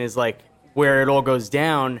station is where it all goes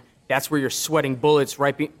down. That's where you're sweating bullets,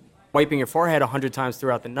 wiping your forehead 100 times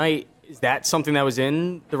throughout the night. Is that something that was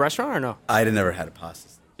in the restaurant or no? I'd have never had a pasta.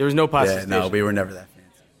 There was no pasta station? No, we were never that fancy.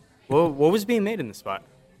 Well, what was being made in the spot?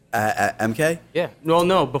 At MK? Yeah. Well,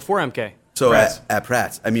 no, before MK. So Pratt's. at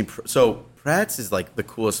Pratt's. I mean, so Pratt's is the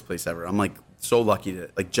coolest place ever. I'm so lucky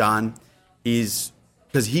to, John, because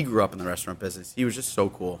he grew up in the restaurant business. He was just so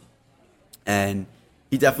cool. And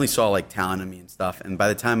he definitely saw talent in me and stuff. And by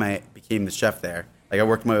the time I became the chef there, I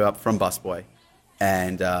worked my way up from busboy.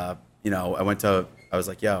 And, I was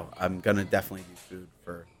like, yo, I'm going to definitely do food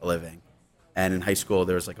for a living. And in high school,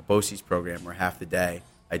 there was a BOCES program where half the day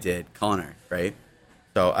I did culinary, right?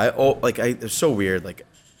 So it's so weird.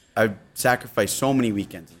 I sacrificed so many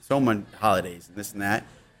weekends and so many holidays and this and that.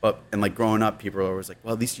 And growing up, people were always like,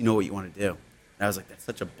 well, at least you know what you want to do. And I was like, that's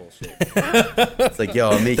such a bullshit. It's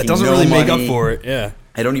yo, I'm making that doesn't no really money. make up for it. Yeah.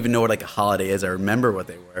 I don't even know what a holiday is. I remember what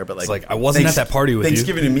they were, but it's I wasn't at that party with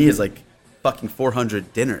Thanksgiving you. Thanksgiving to me is fucking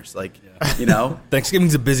 400 dinners.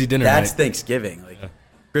 Thanksgiving's a busy dinner. That's night. Thanksgiving.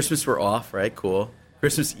 Christmas we're off, right? Cool.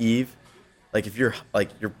 Christmas Eve, if you're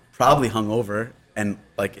you're probably hungover and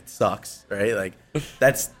it sucks, right?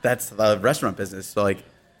 That's the restaurant business. So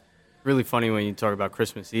really funny when you talk about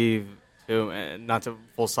Christmas Eve too, and not to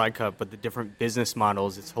full side cut, but the different business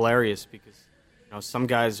models. It's hilarious because some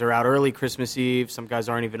guys are out early Christmas Eve, some guys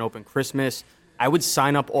aren't even open Christmas. I would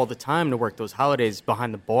sign up all the time to work those holidays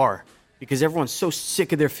behind the bar because everyone's so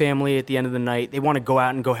sick of their family at the end of the night. They want to go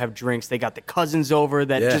out and go have drinks. They got the cousins over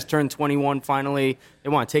that just turned 21 finally. They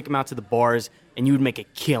want to take them out to the bars, and you would make a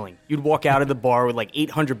killing. You'd walk out of the bar with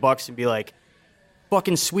 $800 and be like,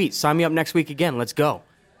 fucking sweet, sign me up next week again, let's go.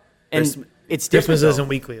 And it's different. Christmas isn't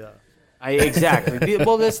weekly, though. Exactly.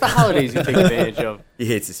 Well, that's the holidays you take advantage of. He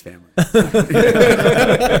hates his family.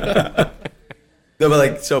 No,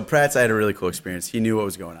 but so Pratt's, I had a really cool experience. He knew what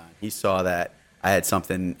was going on. He saw that I had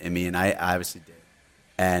something in me, and I obviously did.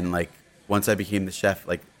 And once I became the chef,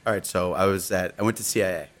 all right, so I went to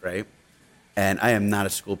CIA, right? And I am not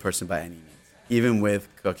a school person by any means, even with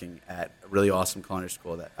cooking at a really awesome culinary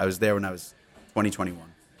school. That I was there when I was 21.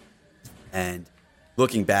 And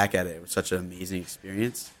looking back at it, it was such an amazing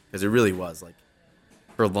experience because it really was.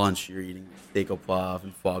 For lunch, you're eating steak au poivre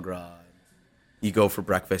and foie gras. You go for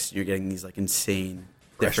breakfast, you're getting these insane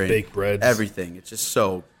fresh baked breads, everything. It's just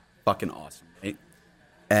so fucking awesome, right?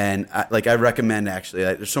 And I recommend actually.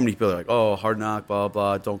 There's so many people that are like, oh, hard knock, blah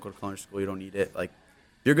blah. Don't go to culinary school. You don't need it. If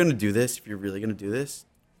you're gonna do this, if you're really gonna do this,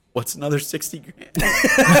 what's another $60,000?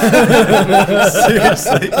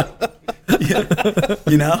 Seriously. Yeah.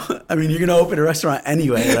 I mean, you're gonna open a restaurant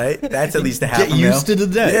anyway, right? That's at least a half. Get used to the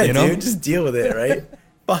debt. Yeah, dude, just deal with it, right?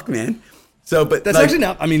 Fuck, man. So, but that's actually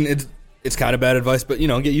not. I mean, it's kind of bad advice, but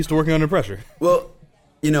get used to working under pressure. Well,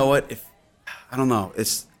 you know what? I don't know.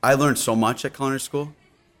 I learned so much at culinary school,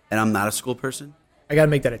 and I'm not a school person. I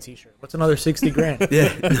gotta make that a T-shirt. What's another $60,000?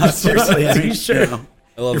 Yeah, no, seriously. I mean, T-shirt.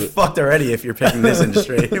 I love you're it. fucked already if you're picking this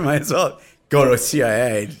industry. You might as well go to a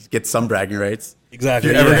CIA, get some bragging rights. Exactly.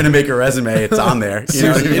 If you're ever going to make a resume, it's on there. You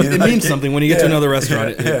know what I mean? It means something when you get to another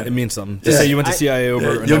restaurant. It means something. Just say you went to CIA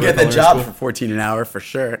over. You'll get the culinary job school. for $14 an hour for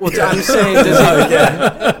sure. Well, I'm saying,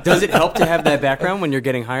 does it help to have that background when you're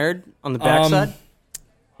getting hired on the backside?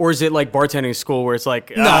 Or is it like bartending school where it's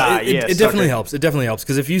like, it definitely helps. It definitely helps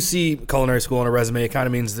because if you see culinary school on a resume, it kind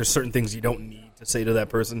of means there's certain things you don't need to say to that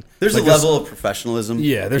person. There's like a level of professionalism.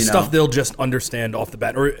 Yeah, there's you know? stuff they'll just understand off the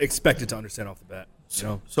bat or expect it to understand off the bat. You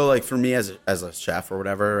know? So like for me as a chef or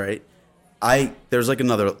whatever, right? There's like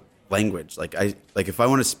another language. Like if I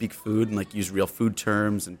want to speak food and like use real food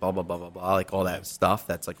terms and blah blah blah blah blah, like all that stuff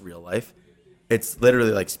that's like real life. It's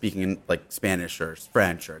literally like speaking in like Spanish or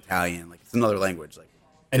French or Italian. Like it's another language. Like.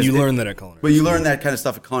 And you learn that at culinary. But you learn that kind of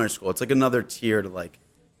stuff at culinary school. It's like another tier to like.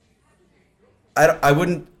 I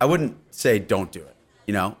wouldn't say don't do it.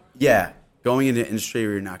 You know, yeah, going into an industry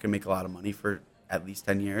where you're not going to make a lot of money for at least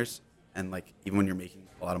 10 years, and like even when you're making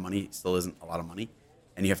a lot of money, it still isn't a lot of money,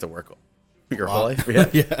 and you have to work your whole life. Yeah.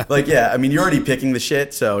 Yeah. Like I mean, you're already picking the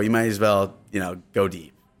shit, so you might as well go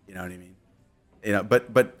deep. You know what I mean? You know,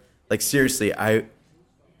 but like seriously,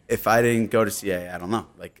 if I didn't go to CA, I don't know.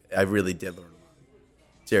 Like I really did learn.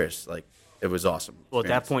 Serious, like it was awesome. Well, at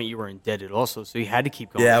that point, you were indebted also, so you had to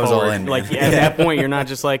keep going. Yeah, I was forward. all in. Like at that point, you're not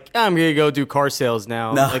just like I'm gonna go do car sales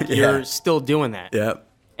now. No, like you're still doing that. Yeah.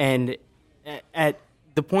 And at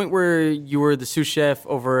the point where you were the sous chef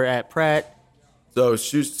over at Pratt. So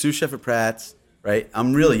sous chef at Pratt's, right?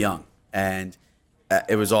 I'm really young, and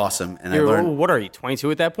it was awesome. And I learned. What are you, 22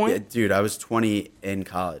 at that point? Yeah, dude, I was 20 in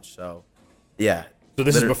college, so yeah. So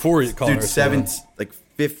this is before you dude,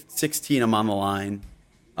 16, I'm on the line.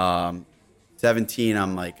 17,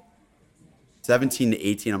 I'm like 17 to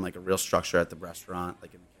 18. I'm like a real structure at the restaurant,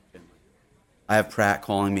 like in the kitchen. I have Pratt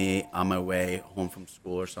calling me on my way home from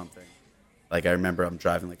school or something. Like I remember I'm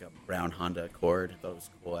driving like a brown Honda Accord. I thought it was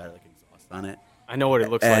cool. I had like exhaust on it. I know what it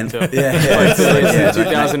looks like too. Yeah, it's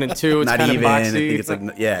 2002. It's not kind even. of boxy. I think it's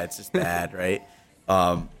like it's just bad, right?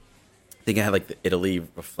 I think I had like the Italy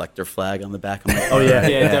reflector flag on the back. I'm like, oh yeah,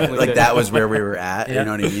 definitely. Like did. that was where we were at. You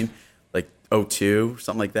know what I mean? Like 02,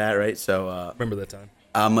 something like that, right? So remember that time?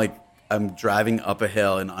 I'm driving up a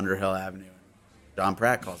hill in Underhill Avenue. And John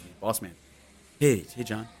Pratt calls me, boss man. Hey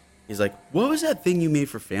John. He's like, what was that thing you made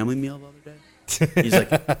for Family Meal the other day? He's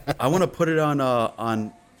like, I want to put it on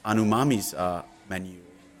Umami's menu.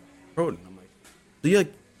 I'm like, so you're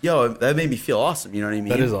like, yo, that made me feel awesome. You know what I mean?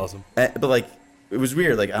 That is awesome. But like, it was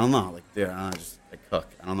weird. Like I don't know. Like dude, I don't know, just like cook.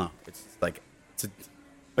 I don't know. It's like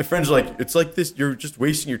my friends are like, it's like this. You're just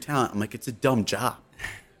wasting your talent. I'm like, it's a dumb job.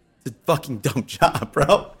 It's a fucking dumb job,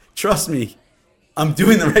 bro. Trust me, I'm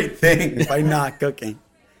doing the right thing by not cooking.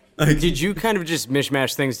 Like, did you kind of just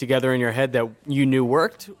mishmash things together in your head that you knew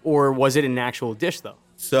worked, or was it an actual dish though?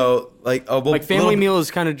 So like, like Family Meal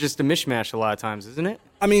is kind of just a mishmash a lot of times, isn't it?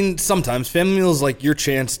 I mean, sometimes Family Meal is like your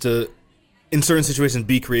chance to, in certain situations,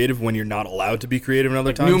 be creative when you're not allowed to be creative in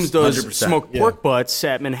other times. Nooms does 100%. smoked pork butts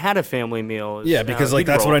at Manhattan Family Meal. Yeah, because like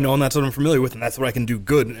that's what I know and that's what I'm familiar with and that's what I can do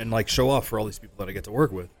good and like show off for all these people that I get to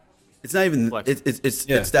work with. It's not even. It's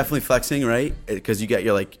definitely flexing, right? Because you get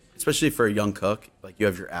your like, especially for a young cook, like you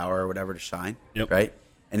have your hour or whatever to shine, right?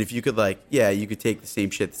 And if you could like, you could take the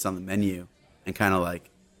same shit that's on the menu and kind of like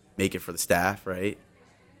make it for the staff, right?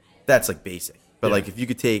 That's like basic. But like if you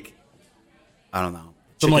could take, I don't know,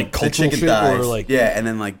 some like cultural shit thighs, or like and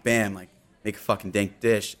then like bam, like make a fucking dank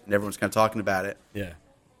dish and everyone's kind of talking about it. Yeah,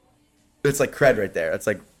 it's like cred right there. That's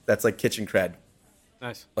like kitchen cred.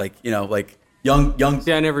 Nice. Like like. Young.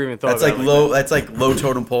 See, I never even thought. That's about like it low. that. That's like low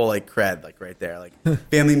totem pole, like cred, like right there. Like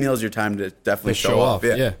Family Meal is your time to definitely show off.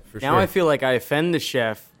 Yeah, for now sure. I feel like I offend the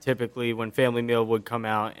chef typically when Family Meal would come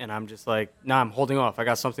out, and I'm just like, nah, I'm holding off. I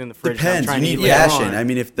got something in the fridge. Depends. I'm trying You to need eat passion. later on. I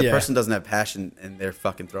mean, if the person doesn't have passion and they're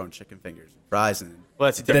fucking throwing chicken fingers and fries and well,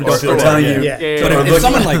 that's a then different don't story. feel telling you. But if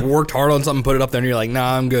someone like worked hard on something, put it up there, and you're like,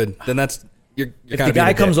 nah, I'm good. Then that's you're If kind the of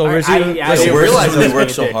guy comes over to you, I You didn't realize realize when that you work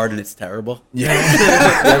was so dick. hard and it's terrible.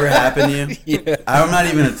 Yeah, ever happened to you? I'm not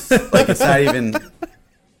even. Like it's not even.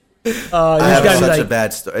 I have gotta be such like- a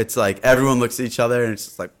bad story. It's like everyone looks at each other and it's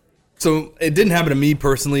just like. So it didn't happen to me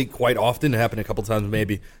personally quite often. It happened a couple times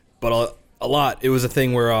maybe, but a lot. It was a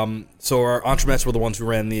thing where so our entrepreneurs were the ones who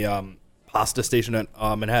ran the pasta station at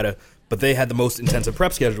Manhattan, but they had the most intensive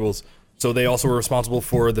prep schedules. So they also were responsible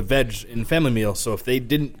for the veg in Family Meal. So if they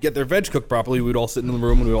didn't get their veg cooked properly, we'd all sit in the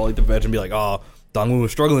room and we'd all eat the veg and be like, oh, Dongwoo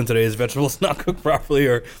was struggling today. His vegetables not cooked properly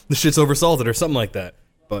or the shit's oversalted or something like that.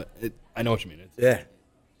 But I know what you mean. It's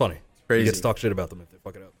funny. It's crazy. You get to talk shit about them if they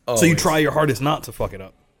fuck it up. So Always. you try your hardest not to fuck it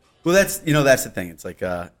up. Well, that's the thing. It's like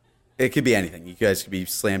it could be anything. You guys could be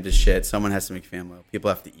slammed as shit. Someone has to make family meal. People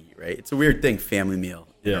have to eat, right? It's a weird thing, family meal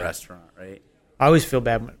in a restaurant, right? I always feel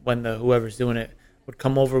bad when the whoever's doing it would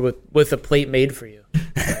come over with a plate made for you.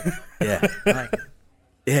 Yeah.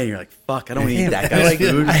 Yeah, you're like, fuck, I don't want to eat that guy's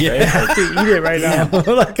food. I have to eat it right now.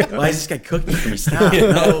 Why is this guy cooking for me? Stop.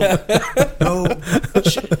 No.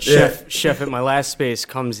 Chef at my last space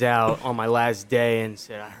comes out on my last day and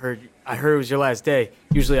said, I heard it was your last day.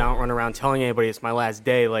 Usually I don't run around telling anybody it's my last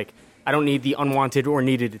day. Like, I don't need the unwanted or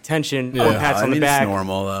needed attention or pats on the back. It's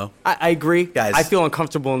normal, though. I agree. Guys. I feel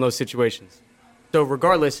uncomfortable in those situations. So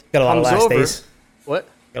regardless, Got a lot of comes last over. days. What?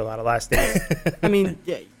 Got a lot of last days. I mean,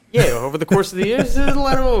 yeah. Over the course of the years, there's a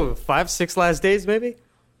lot of 5-6 last days, maybe.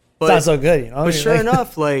 But, It's not so good, you know. But sure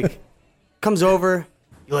enough, like, comes over.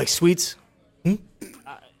 You like sweets? I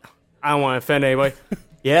don't want to offend anybody.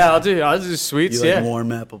 Yeah, I'll do sweets. You yeah. like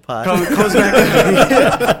warm apple pie? Comes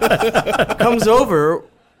back. Comes over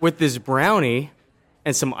with this brownie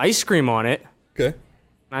and some ice cream on it. Okay.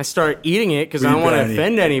 And I start eating it because I don't want to brownie.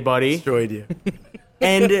 offend anybody. Destroyed you.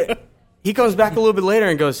 And he comes back a little bit later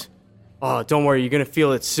and goes, "Oh, don't worry, you're going to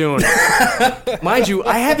feel it soon." Mind you,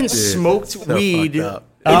 I haven't smoked so weed in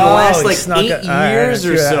fucked the up. last, he like, snuck 8 it. All right, years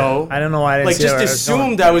or that's true. so. I don't know why I didn't Like, see just where I was going.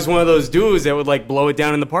 assumed I was one of those dudes that would, like, blow it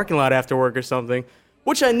down in the parking lot after work or something,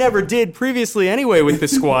 which I never did previously anyway with the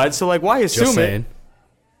squad. So, like, why assume Just it? saying.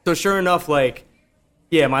 So sure enough, like,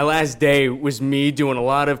 yeah, my last day was me doing a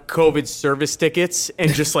lot of COVID service tickets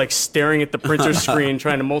and just like staring at the printer screen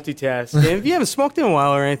trying to multitask. And if you haven't smoked in a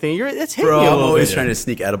while or anything, that's hitting Bro, you a I'm little always bit. trying to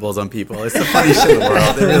sneak edibles on people. It's the funniest shit in the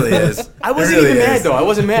world. It really is. I wasn't It really even mad is. though. I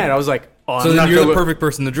wasn't mad. I was like, oh, So I'm then not you're gonna the look, perfect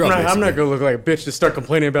person to drug. I'm not basically. gonna look like a bitch to start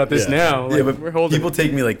complaining about this Yeah. now. Like, Yeah, but we're holding. people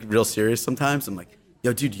take me like real serious sometimes. I'm like,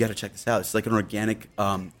 yo, dude, you got to check this out. It's like an organic,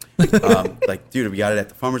 like, dude, we got it at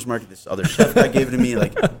the farmer's market. This other chef guy gave it to me.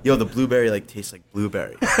 Like, yo, the blueberry like tastes like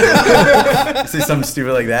blueberry. Say something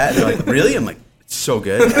stupid like that. And they're like, really? I'm like, it's so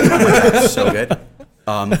good. Oh my God, it's so good.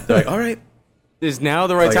 They're like, all right. Is now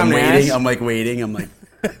the right Like, time I'm to waiting. ask? I'm like waiting. I'm like,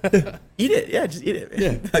 eat it. Yeah, just eat it.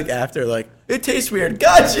 Man. Like after, like, it tastes weird.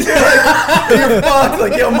 God, you're like, you're fucked.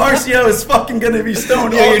 Like, yo, Marcio is fucking gonna be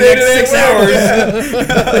stoned all your day next today.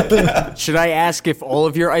 6 hours. Should I ask if all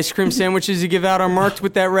of your ice cream sandwiches you give out are marked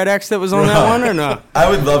with that red X that was on that one or no? I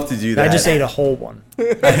would love to do that. I just ate a whole one.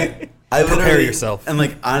 I literally, Prepare yourself. And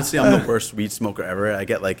like honestly, I'm the worst weed smoker ever. I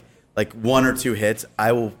get like 1 or 2 hits.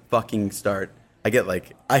 I will fucking start. I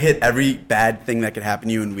hit every bad thing that could happen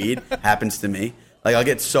to you in weed happens to me. Like I'll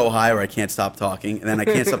get so high where I can't stop talking, and then I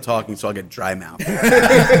can't stop talking, so I'll get dry mouth.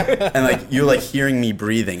 And like you're like hearing me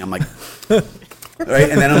breathing. I'm like, right,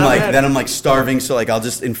 and then I'm like starving, so like I'll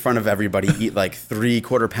just in front of everybody eat like 3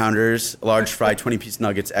 quarter-pounders, large fry, 20-piece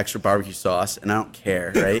nuggets, extra barbecue sauce, and I don't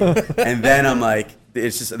care, right? And then I'm like,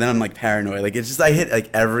 then I'm like paranoid. Like it's just I hit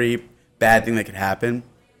like every bad thing that could happen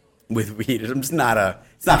with weed. It's not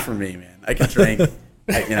for me, man. I can drink,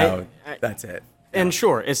 that's it. And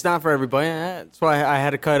sure, it's not for everybody. That's why I had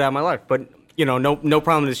to cut it out of my life. But, no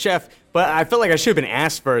problem with the chef. But I felt like I should have been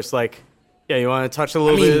asked first. Like, yeah, you want to touch a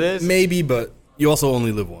little bit of this? Maybe, but you also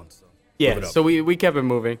only live once. So live Yeah, it up. so we kept it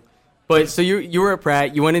moving. But so you were at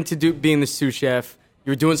Pratt. You went into being the sous chef.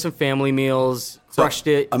 You were doing some family meals. Crushed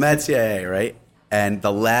it. I'm at CIA, right? And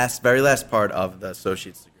the very last part of the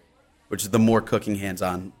associate's degree, which is the more cooking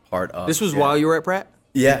hands-on part of. This was while you were at Pratt?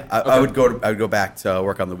 Yeah, I would go back to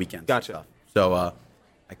work on the weekends. Gotcha. And stuff. So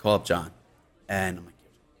I call up John, and I'm like,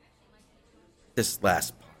 this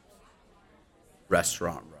last part,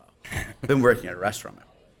 restaurant row. I've been working at a restaurant,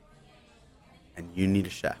 and you need a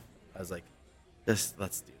chef. I was like, let's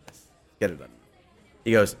do this. Get it done.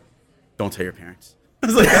 He goes, don't tell your parents. I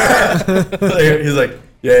was like, he's like,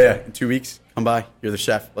 yeah, in 2 weeks, come by. You're the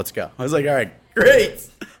chef. Let's go. I was like, all right, great.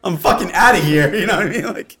 I'm fucking out of here. You know what I mean?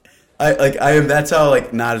 Like, I am. That's how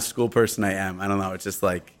like not a school person I am. I don't know. It's just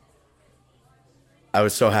like I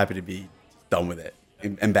was so happy to be done with it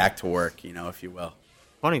and back to work. If you will.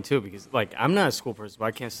 Funny, too, because, like, I'm not a school person, but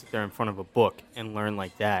I can't sit there in front of a book and learn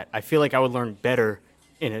like that. I feel like I would learn better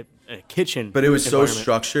in a kitchen. But it was so environment.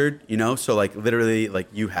 structured, So like literally, like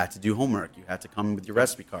you had to do homework. You had to come with your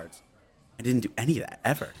recipe cards. I didn't do any of that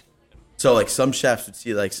ever. So like some chefs would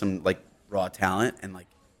see like some like raw talent and like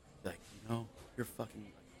you're fucking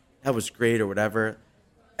that was great or whatever,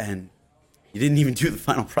 and you didn't even do the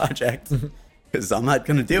final project because I'm not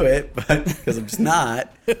gonna do it, but because I'm just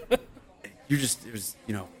not. It was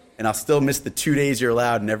and I'll still miss the 2 days you're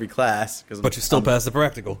allowed in every class But you still pass the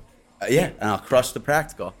practical. yeah, and I'll crush the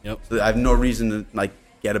practical. Yep. So I have no reason to like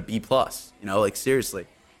get a B plus. Like seriously.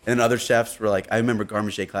 And then other chefs were like, I remember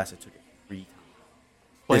Garmager class. I took it 3 times.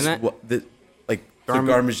 Explain that? The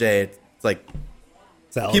Garmager. It's like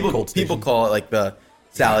Salad, people cold people station. call it like the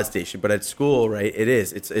salad station, but at school, right? It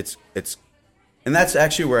is. It's And that's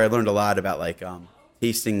actually where I learned a lot about like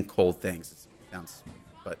tasting cold things. It sounds,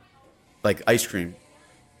 but like ice cream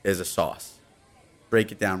is a sauce.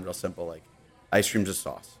 Break it down real simple. Like ice cream's a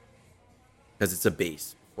sauce because it's a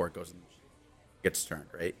base before it goes in, gets turned,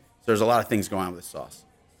 right? So there's a lot of things going on with the sauce: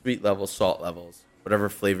 sweet levels, salt levels, whatever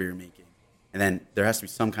flavor you're making, and then there has to be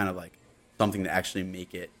some kind of like something to actually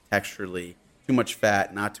make it texturally too much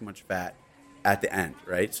fat, not too much fat at the end,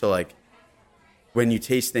 right? So like when you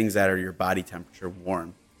taste things that are your body temperature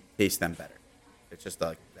warm, you taste them better. It's just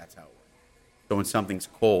like that's how it works. So when something's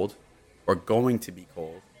cold or going to be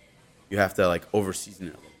cold, you have to like over season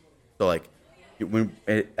it a little. So like when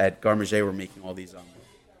at Garmager we're making all these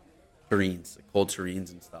terrines, like cold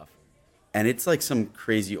terrines and stuff. And it's like some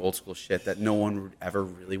crazy old school shit that no one would ever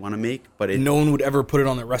really want to make. But no one would ever put it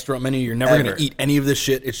on their restaurant menu. You're never going to eat any of this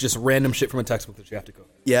shit. It's just random shit from a textbook that you have to cook.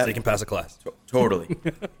 Yeah. So you can pass a class. Totally.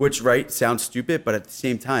 Which, right, sounds stupid, but at the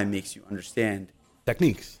same time makes you understand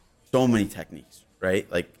techniques. So many techniques, right?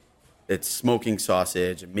 Like it's smoking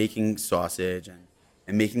sausage and making sausage and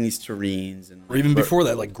making these terrines. And or even before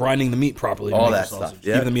that, like grinding the meat properly. All that stuff.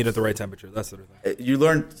 Yeah. Keeping the meat at the right temperature. That sort of thing. You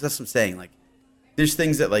learn, that's what I'm saying. Like there's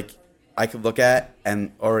things that like I could look at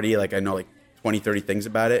and already like I know like 20, 30 things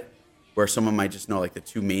about it where someone might just know like the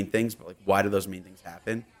two main things, but like why do those main things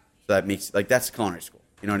happen? So that makes like that's culinary school.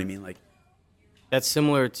 You know what I mean? Like that's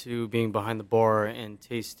similar to being behind the bar and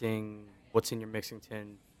tasting what's in your mixing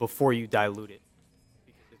tin before you dilute it.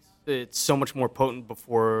 Because it's so much more potent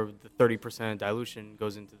before the 30% dilution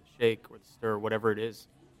goes into the shake or the stir, whatever it is.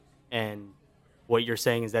 And what you're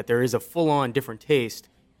saying is that there is a full-on different taste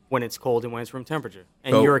when it's cold and when it's room temperature.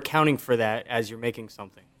 And you're accounting for that as you're making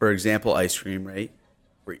something. For example, ice cream, right?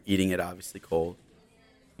 We're eating it obviously cold.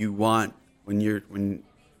 You want, when you're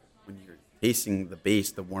tasting the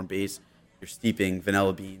base, the warm base, you're steeping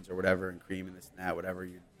vanilla beans or whatever and cream and this and that, whatever.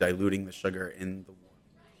 You're diluting the sugar in the warm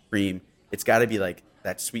cream. It's got to be like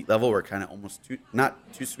that sweet level where kind of almost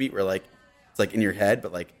not too sweet where like it's like in your head,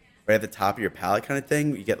 but like right at the top of your palate kind of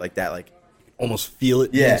thing. You get like that, like almost feel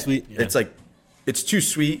it. Yeah, sweet. Yeah. It's like it's too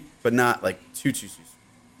sweet, but not like too sweet.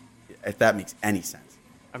 If that makes any sense.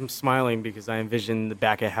 I'm smiling because I envision the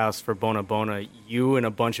back of house for Bona, you and a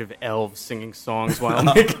bunch of elves singing songs while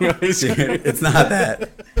making ice cream. Dude, it's not that.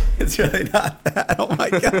 It's really not that. Oh my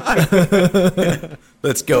god.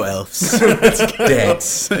 Let's go, elves. Let's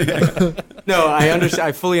dance. No, I understand.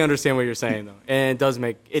 I fully understand what you're saying, though, and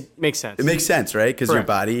it makes sense. It makes sense, right? Because your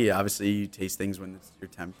body, obviously, you taste things when it's your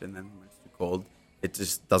temp, and then when it's too cold, it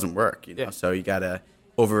just doesn't work. You know, so you gotta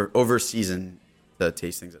over season to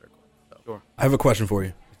taste things that are cold. So. Sure. I have a question for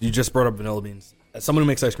you. You just brought up vanilla beans. As someone who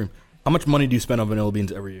makes ice cream, how much money do you spend on vanilla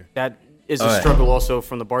beans every year? That is a struggle also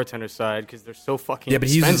from the bartender side because they're so fucking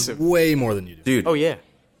expensive. Yeah, but he uses way more than you do. Dude. Oh, yeah.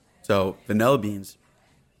 So vanilla beans,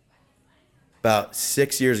 about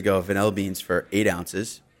 6 years ago, vanilla beans for 8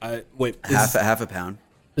 ounces. Half a pound.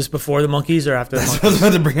 This before the monkeys or after the monkeys? I was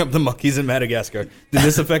about to bring up the monkeys in Madagascar. Did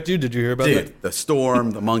this affect you? Did you hear about that? Dude, the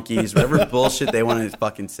storm, the monkeys, whatever bullshit they want to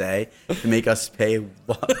fucking say to make us pay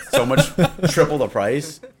so much, triple the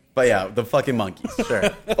price. But yeah, the fucking monkeys, sure.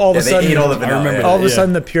 All of a sudden, they ate all the vanilla. All of a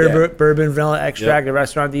sudden, the pure bourbon vanilla extract at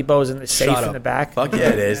Restaurant Depot is in the safe in the back. Fuck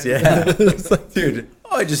yeah, it is. Yeah, it's like, dude.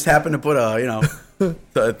 Oh, I just happened to put a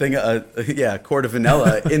quart of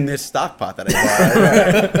vanilla in this stock pot that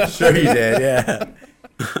I bought. Sure, you did. Yeah.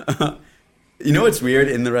 You know what's weird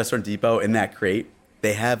in the Restaurant Depot in that crate?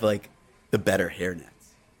 They have like the better hair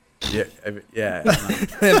nets. Yeah.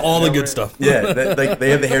 They have all the good stuff. Yeah,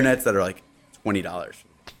 they have the hair nets that are like $20.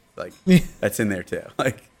 Like that's in there too.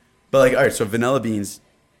 But all right. So vanilla beans,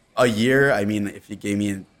 a year. I mean, if you gave me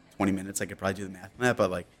in 20 minutes, I could probably do the math on that.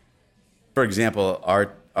 But like, for example,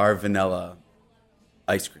 our vanilla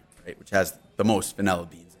ice cream, right, which has the most vanilla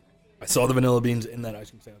beans. I saw the vanilla beans in that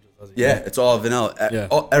ice cream sandwich. Yeah, it's all vanilla.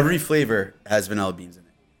 Yeah. Every flavor has vanilla beans in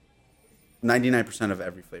it. 99% of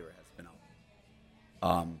every flavor has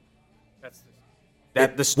vanilla.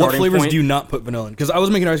 That's the starting What flavors point? do you not put vanilla in? Because I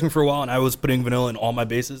was making ice cream for a while, and I was putting vanilla in all my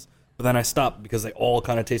bases, but then I stopped because they all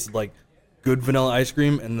kind of tasted like good vanilla ice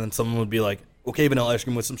cream, and then someone would be like, okay, vanilla ice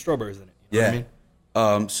cream with some strawberries in it. You know what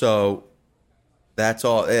I mean? So that's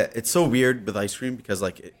all. It's so weird with ice cream because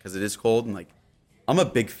it is cold, and like I'm a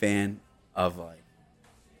big fan of like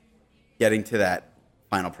getting to that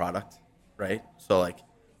final product, right? So like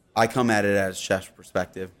I come at it as chef's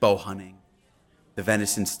perspective, bow hunting, the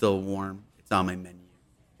venison's still warm, it's on my menu,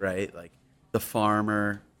 right? Like the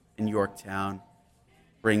farmer in Yorktown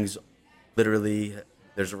brings literally,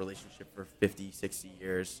 there's a relationship for 50, 60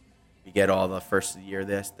 years. You get all the first of the year,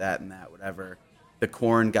 this, that, and that, whatever. The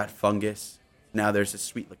corn got fungus. Now there's a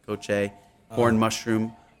sweet lacoche, corn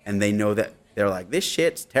mushroom, and they know that they're like, this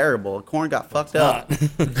shit's terrible. The corn got fucked up.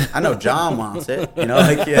 I know John wants it. You know,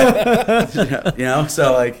 like, yeah. You know,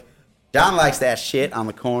 so, like, John likes that shit on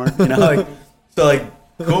the corn. You know, like, so, like,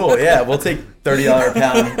 cool, yeah. We'll take $30 a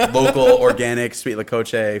pound local organic sweet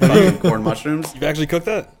lacoche fucking corn mushrooms. You've actually cooked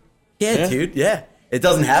that? Yeah, dude, yeah. It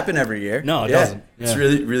doesn't happen every year. No, it doesn't. Yeah. It's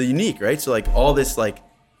really, really unique, right? So, like, all this, like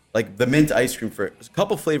the mint ice cream a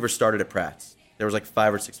couple flavors started at Pratt's. There was, like,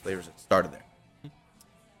 5 or 6 flavors that started there.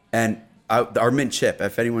 And our mint chip,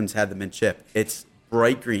 if anyone's had the mint chip, it's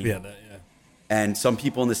bright green. Yeah. And some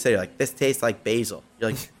people in the city are like, this tastes like basil.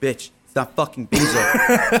 You're like, bitch, it's not fucking basil.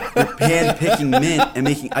 We're pan-picking mint and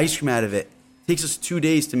making ice cream out of it. It takes us 2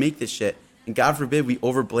 days to make this shit. And God forbid we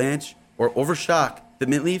over-blanch or overshock the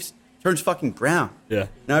mint leaves. Turns fucking brown. Yeah.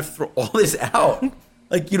 Now I have to throw all this out.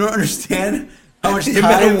 Like, you don't understand how much The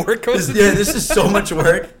time amount of work goes Yeah, this is so much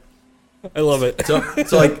work. I love it.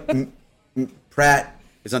 So like, Pratt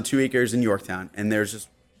is on 2 acres in Yorktown, and there's just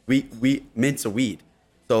mint's a weed.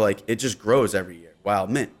 So, like, it just grows every year, wild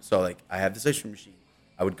mint. So, like, I have this ice cream machine.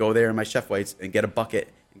 I would go there in my Chef Whites and get a bucket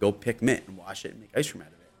and go pick mint and wash it and make ice cream out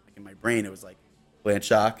of it. Like, in my brain, it was like, blanch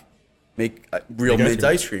shock, make real mint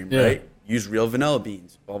ice cream, right? Use real vanilla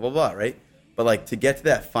beans, blah, blah, blah, right? But, like, to get to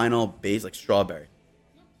that final base, like strawberry,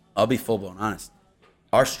 I'll be full-blown honest.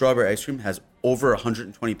 Our strawberry ice cream has over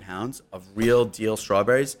 120 pounds of real deal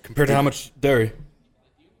strawberries. Compared to how much dairy?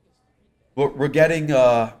 We're getting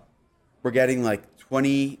like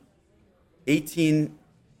 18,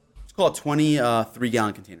 let's call it 20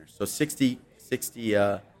 3-gallon containers. So 60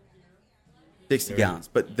 gallons.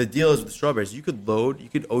 But the deal is with the strawberries, you could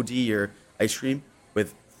OD your ice cream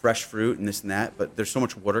with fresh fruit and this and that, but there's so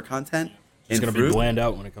much water content. It's going to be bland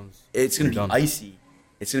out when it comes. It's going to be done. icy.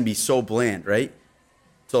 It's going to be so bland, right?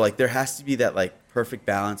 So, like, there has to be that, like, perfect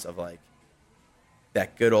balance of, like,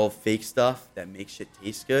 that good old fake stuff that makes shit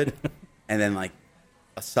taste good, and then, like,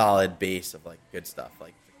 a solid base of, like, good stuff,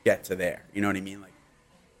 like, to get to there. You know what I mean? Like,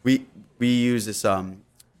 we use this,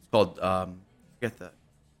 it's called, forget the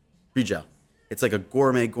free gel. It's like a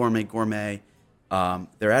gourmet.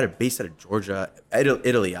 They're based out of Georgia,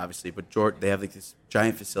 Italy, obviously, but they have, like, this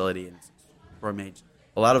giant facility, and it's gourmet.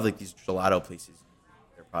 A lot of, like, these gelato places,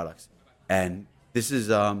 their products. And this is,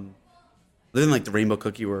 living like the rainbow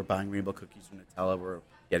cookie, we're buying rainbow cookies from Nutella, we're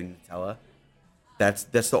getting Nutella. That's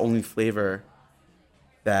the only flavor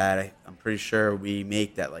that I'm pretty sure we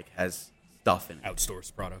make that, like, has stuff in it.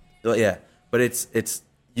 Outsourced product. Yeah, but it's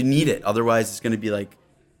you need it. Otherwise, it's going to be, like,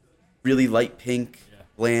 really light pink,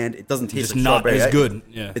 bland. It doesn't taste It's like not strawberry. as good.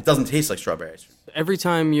 Yeah. It doesn't taste like strawberry ice cream. Every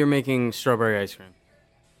time you're making strawberry ice cream,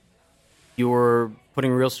 you're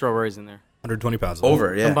putting real strawberries in there. 120 pounds.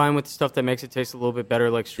 Over, yeah. Combined with stuff that makes it taste a little bit better,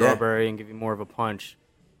 like strawberry, and give you more of a punch.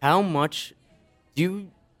 How much do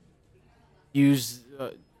you use,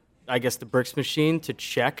 I guess, the bricks machine to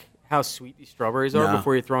check how sweet these strawberries are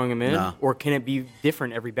before you're throwing them in? No. Or can it be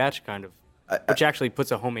different every batch, kind of? Which actually puts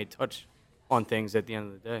a homemade touch on things at the end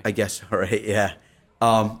of the day. I guess, all right, yeah.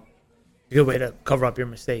 A good way to cover up your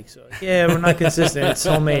mistakes. So, yeah, we're not consistent. It's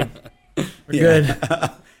homemade. We're good.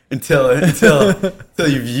 Until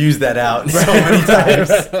you've used that out so many times.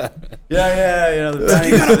 Yeah, you know, the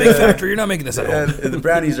brownies. You got a big factory. You're not making this at home. The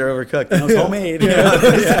brownies are overcooked. You know, it's homemade.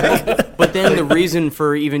 But then the reason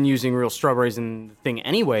for even using real strawberries in the thing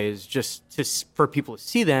anyway is just for people to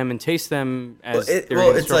see them and taste them as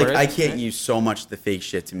It's like I can't use so much of the fake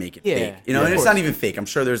shit to make it fake. You know, and it's not even fake. I'm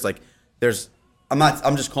sure there's.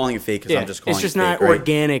 I'm just calling it fake because I'm just calling it fake. It's just not right?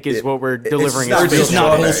 organic is what we're delivering. It's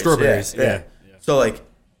not whole strawberries. Yeah. So, like,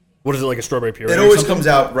 what is it, like a strawberry puree? it always comes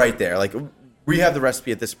out right there. Like, we have the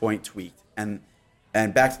recipe at this point tweaked, and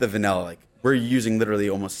back to the vanilla. Like, we're using literally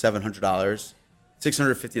almost $700,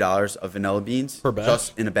 $650 of vanilla beans per batch,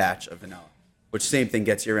 just in a batch of vanilla, which same thing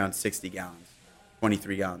gets you around 60 gallons,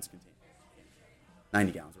 23 gallons container,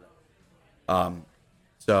 90 gallons, whatever.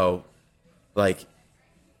 So, like,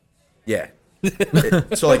 yeah.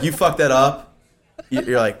 So, like, you fuck that up,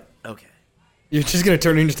 you're like, okay. You're just going to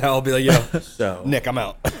turn into towel and be like, yo, So Nick, I'm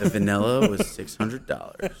out. The vanilla was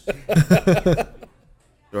 $600.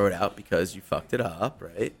 Throw it out because you fucked it up,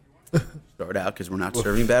 right? Throw it out because we're not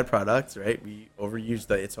serving bad products, right? We overused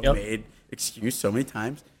the it's homemade excuse so many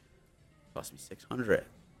times. It cost me $600,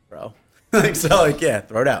 bro.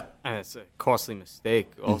 Throw it out. And it's a costly mistake.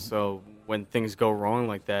 Also, when things go wrong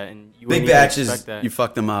like that, and you big batches, you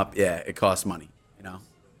fuck them up. Yeah, it costs money. You know,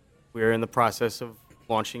 we're in the process of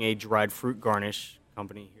launching a dried fruit garnish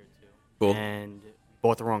company here too. Cool. And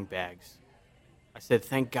bought the wrong bags. I said,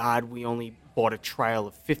 thank God we only bought a trial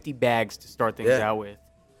of 50 bags to start things out with,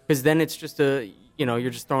 because then it's just you're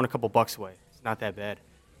just throwing a couple bucks away. It's not that bad.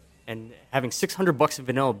 And having $600 in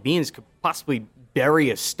vanilla beans could possibly bury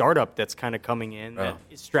a startup that's kind of coming in that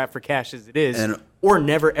is strapped for cash as it is, or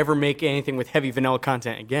never ever make anything with heavy vanilla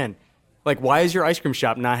content again. Like, why is your ice cream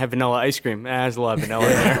shop not have vanilla ice cream? There's a lot of vanilla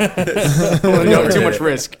in there. Too much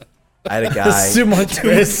risk. I had a guy. Too much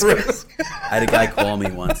risk. I had a guy call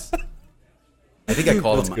me once. I think I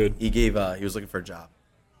called That's him. good. He gave. He was looking for a job,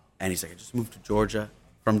 and he's like, "I just moved to Georgia.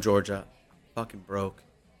 From Georgia. I'm fucking broke.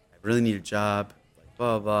 I really need a job. Like,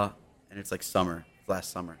 blah blah blah." And it's like summer. It's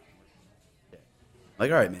last summer. Yeah. I'm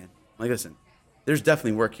like, all right, man. I'm like, listen, there's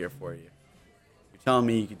definitely work here for you. You're telling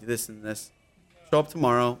me you can do this and this. Show up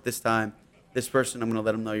tomorrow, this time. This person, I'm going to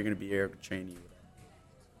let them know you're going to be here to train you.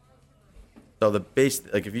 So the base,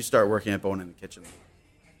 like if you start working at Bona in the kitchen,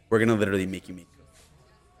 we're going to literally make you meat cook.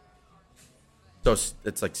 So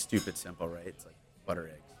it's like stupid simple, right? It's like butter,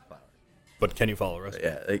 eggs, flour. But can you follow the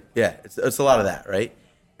recipe? Yeah, it's a lot of that, right?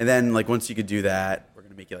 And then like once you could do that, we're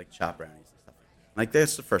going to make you like chopped brownies and stuff like that. Like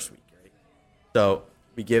that's the first week, right? So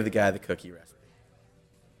we gave the guy the cookie recipe.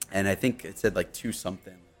 And I think it said like 2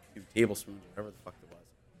 tablespoons, whatever the fuck it was,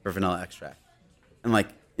 for vanilla extract. And like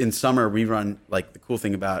in summer, we run like the cool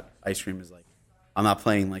thing about ice cream is like I'm not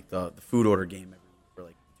playing like the food order game every week for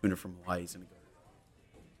like tuna from Hawaii's and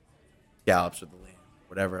scallops or the lamb,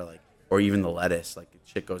 whatever, like, or even the lettuce. Like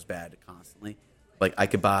shit goes bad constantly. Like I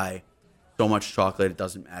could buy so much chocolate, it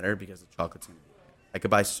doesn't matter because the chocolate's gonna be okay. I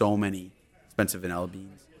could buy so many expensive vanilla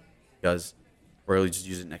beans because we're gonna just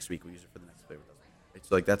use it next week. We use it for the next flavor.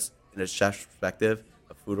 So like that's in a chef's perspective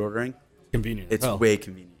of food ordering. Convenient. It's way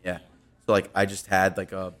convenient, yeah. So like I just had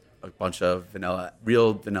like a bunch of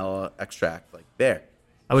real vanilla extract like there.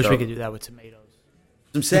 I wish we could do that with tomatoes.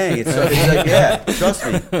 I'm saying it's like yeah, trust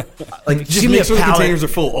me. Like Just give me a sure the pallet. containers are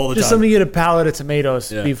full all the Just time. let me get a pallet of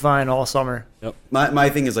tomatoes. Yeah. Be fine all summer. Yep. my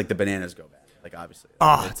thing is like the bananas go bad. Like obviously,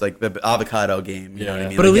 it's like the avocado game. You know what I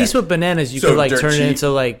mean? But like, at least with bananas, you So could like dirt turn cheap. it into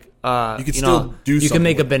like You could still do You can something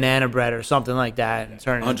make a with it. banana bread or something like that and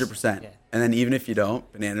turn it. 100%. Yeah. And then even if you don't,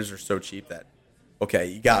 bananas are so cheap that okay,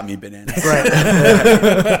 you got me, bananas. Right.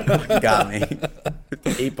 You got me.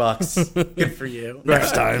 $8. Good for you.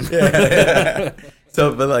 Next time.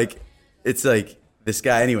 So, but like, it's like this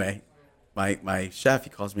guy anyway. My chef, he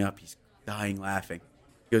calls me up. He's dying laughing.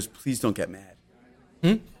 He goes, "Please don't get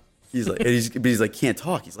mad." He's like, but he's like, can't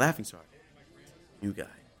talk. He's laughing so hard. You guy,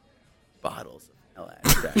 bottles of vanilla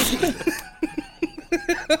extract.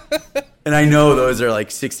 And I know those are like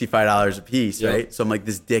 $65 a piece, right? So I'm like,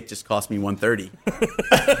 this dick just cost me $130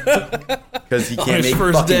 because he can't his make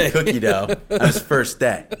first fucking day. cookie dough on his first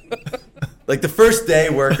day. Like the first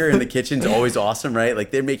day worker in the kitchen's always awesome, right?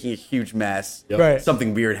 Like they're making a huge mess. Yep. Right.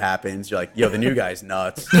 Something weird happens. You're like, yo, the new guy's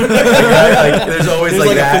nuts. Like, there's always There's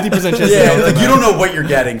like a that. 50% chance they Yeah, don't like come you out. don't know what you're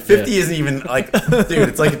getting. 50 isn't even like, dude,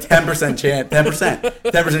 it's like a 10% chance.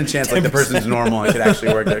 10% chance like the person's normal and could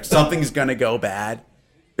actually work there. Something's gonna go bad.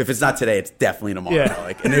 If it's not today, it's definitely tomorrow. Yeah.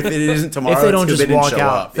 Like, and if it isn't tomorrow, If they don't it's 'cause just didn't walk show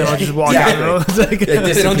out, up. they don't just walk Exactly. out. It's like- They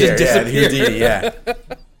They don't just disappear. disappear. Yeah.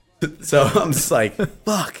 So I'm just like,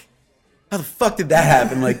 fuck. How the fuck did that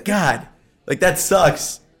happen? Like, God, like that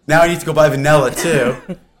sucks. Now I need to go buy vanilla too.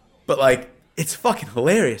 But like, it's fucking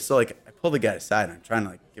hilarious. So like, I pull the guy aside and I'm trying to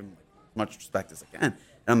like give him like, as much respect as I can. And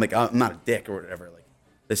I'm like, I'm not a dick or whatever. Like,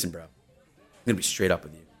 listen, bro, I'm gonna be straight up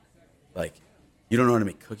with you. Like, you don't know how to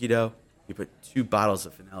make cookie dough. You put 2 bottles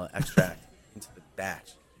of vanilla extract into the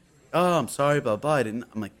batch. Oh, I'm sorry, blah blah. I didn't.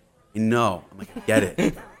 I'm like, I know. I'm like, I get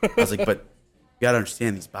it. I was like, but you gotta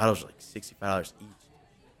understand, these bottles are like $65 each.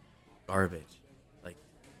 Garbage. Like,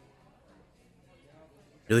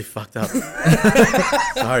 really fucked up.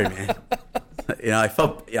 Sorry, man. You know, I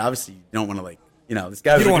felt, obviously you don't want to like, you know, this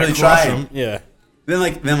guy was You don't like want really to crush trying. them. Yeah.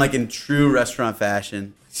 Then like in true restaurant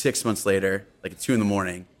fashion, 6 months later, like at 2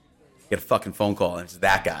 a.m, get a fucking phone call and it's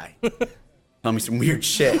that guy. Tell me some weird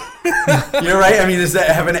shit. You're right. I mean, does that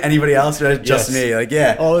happen to anybody else or is it just Yes. me? Like,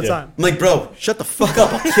 yeah. all the time. I'm like, bro, shut the fuck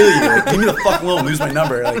up. I'll kill you. Like, leave me the fuck alone. Lose my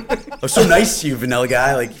number. Like, I was so nice to you, vanilla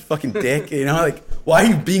guy. Like, you fucking dick. You know, like, why are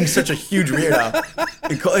you being such a huge weirdo?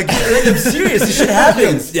 Like, I'm serious. This shit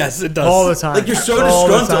happens. Yes, it does. All the time. Like, you're so All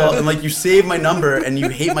the disgruntled time. and like you save my number and you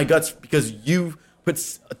hate my guts because you put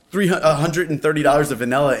 $130 of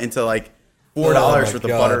vanilla into like $4 my worth of God.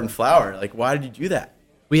 butter and flour. Like, why did you do that?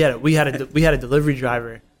 We had a delivery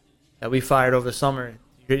driver that we fired over the summer.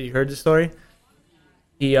 You heard the story?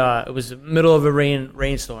 It was the middle of a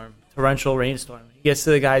rainstorm, torrential rainstorm. He gets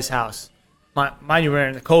to the guy's house. Mind you, we're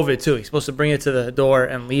in the COVID too. He's supposed to bring it to the door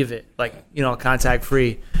and leave it, like, you know, contact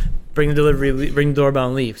free. Bring the doorbell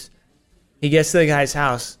and leaves. He gets to the guy's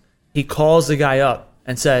house. He calls the guy up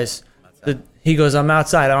and says, he goes, "I'm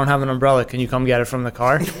outside. I don't have an umbrella. Can you come get it from the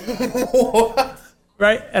car?"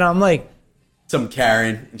 right? And I'm like, Some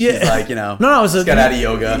Karen. And she's like, no, it was just got out of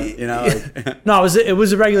yoga. Like, no, it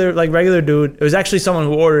was a regular dude. It was actually someone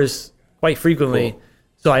who orders quite frequently. Cool.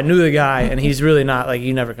 So I knew the guy, and he's really not like,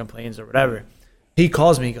 he never complains or whatever. He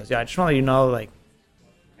calls me. He goes, I just want to let you know, like,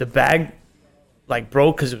 the bag like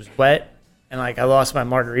broke because it was wet, and like I lost my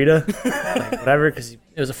margarita, like whatever, because it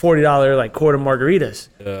was a $40 like quart of margaritas.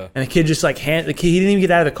 Yeah. And the kid just like he didn't even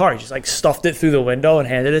get out of the car. He just like stuffed it through the window and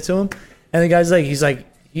handed it to him. And the guy's like,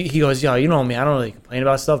 he goes, yo, you know me, I don't really complain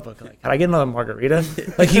about stuff, but like, can I get another margarita?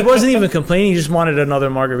 Like, he wasn't even complaining, he just wanted another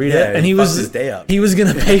margarita. Yeah, and he was his day up. He was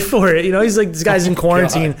gonna pay for it. You know, he's like, this guy's in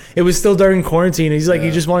quarantine. God. It was still during quarantine. He's like, he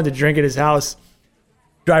just wanted to drink at his house.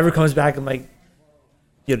 Driver comes back, I'm like,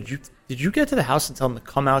 yo, did you get to the house and tell him to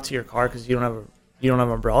come out to your car because you don't have an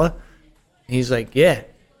umbrella? And he's like, yeah.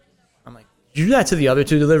 I'm like, did you do that to the other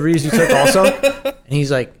 2 deliveries you took also? And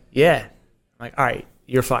he's like, yeah. I'm like, all right,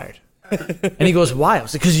 you're fired. And he goes, why? I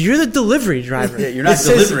was like, because you're the delivery driver. Yeah, you're not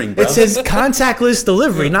delivering, bro. It says contactless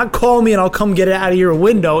delivery, not call me and I'll come get it out of your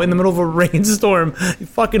window in the middle of a rainstorm. You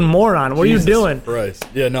fucking moron. What are you doing? Christ.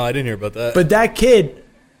 Yeah, no, I didn't hear about that. But that kid,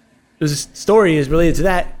 the story is related to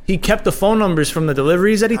that. He kept the phone numbers from the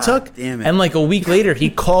deliveries that he took. Damn it. And like a week later, he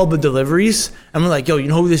called the deliveries. And we're like, yo, you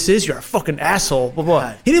know who this is? You're a fucking asshole. Blah,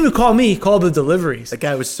 blah. He didn't even call me. He called the deliveries. That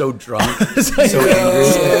guy was so drunk, so angry.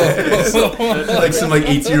 Like some like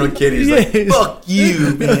 18-year-old kid. He's like, fuck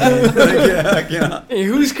you, man. Like, Hey,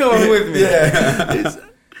 who's coming with me?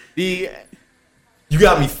 Yeah. You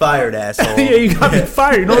got me fired, asshole. Yeah, you got me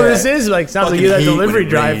fired. You know what this is? Like, sounds Fucking like you're that hate delivery when it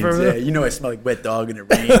driver. rains. Yeah, you know I smell like wet dog and it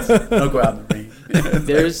rains. Don't go out in the rain.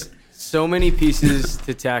 There's so many pieces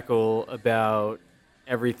to tackle about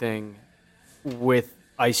everything with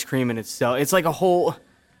ice cream in itself. It's like a whole...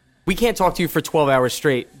 We can't talk to you for 12 hours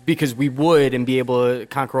straight because we would and be able to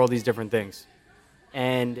conquer all these different things.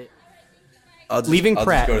 And leaving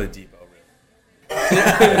Pratt... I'll just go to the depot,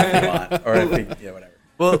 really. If you want. Or whatever.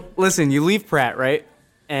 Well, listen, you leave Pratt, right?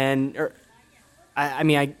 And I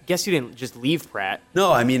mean, I guess you didn't just leave Pratt.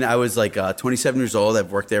 No, I mean, I was like 27 years old.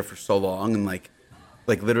 I've worked there for so long, and like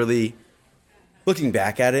literally looking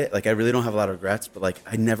back at it, like I really don't have a lot of regrets. But like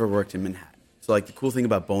I never worked in Manhattan, so like the cool thing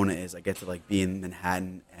about Bona is I get to like be in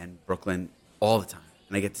Manhattan and Brooklyn all the time,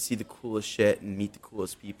 and I get to see the coolest shit and meet the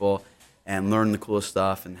coolest people and learn the coolest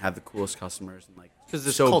stuff and have the coolest customers and like because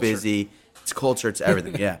it's so culture. busy. It's culture. It's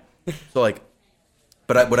everything. Yeah. So like.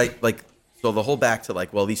 So the whole back to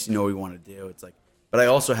like, well, at least you know what we want to do. It's like, but I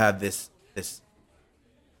also have this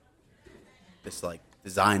like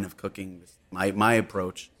design of cooking. My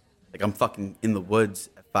approach, like I'm fucking in the woods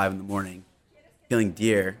at 5 a.m, killing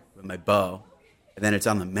deer with my bow, and then it's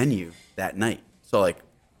on the menu that night. So like,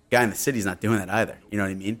 guy in the city's not doing that either. You know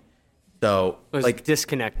what I mean? So There's like a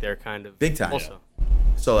disconnect there, kind of big time. Also,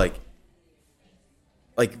 so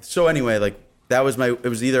so anyway, like that was it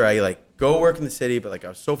was either I like go work in the city, but like I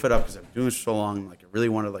was so fed up because I've been doing this for so long, like I really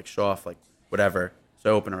wanted to like show off like whatever.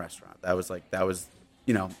 So I opened a restaurant. That was I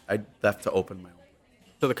left to open my own.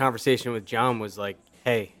 so the conversation with John was like,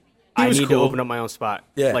 "Hey, I need to open up my own spot.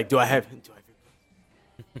 Yeah. Like, do I have?"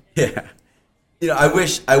 Yeah, I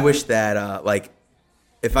wish that like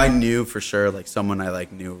if I knew for sure like someone I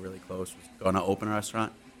like knew really close was gonna open a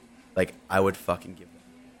restaurant, like I would fucking give them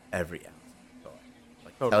every ounce. So,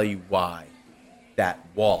 like Totally. tell you why that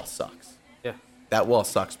wall sucks. Yeah. That wall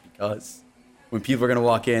sucks because when people are gonna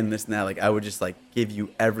walk in, this and that, like I would just like give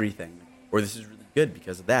you everything, or this is really good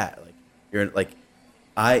because of that. Like you're like,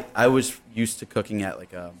 I was used to cooking at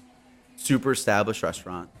like a super established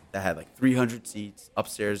restaurant that had like 300 seats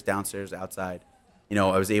upstairs, downstairs, outside.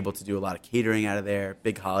 I was able to do a lot of catering out of there,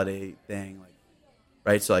 big holiday thing, like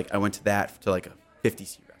right. So like I went to that to like a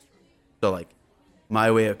 50-seat restaurant. So like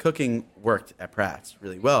my way of cooking worked at Pratt's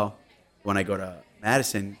really well. When I go to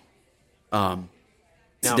Madison, it's Now-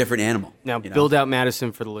 a different animal. Now, build out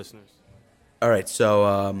Madison for the listeners. All right,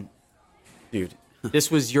 so, dude,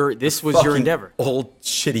 This was your fucking endeavor. old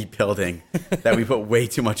shitty building that we put way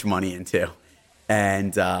too much money into,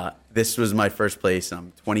 and this was my first place. And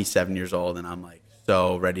I'm 27 years old, and I'm like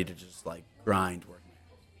so ready to just like grind work.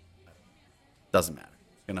 Doesn't matter.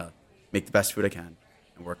 I'm gonna make the best food I can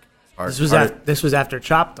and work hard. This was after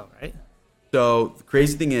Chop, though, right? So the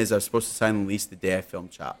crazy thing is, I was supposed to sign the lease the day I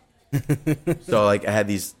filmed Chop. So like I had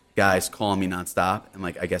these guys calling me nonstop, and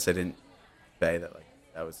like I guess I didn't say that like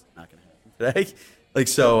that was not gonna happen today. Like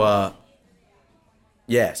so,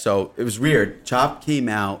 yeah. So it was weird. Chop came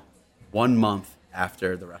out 1 month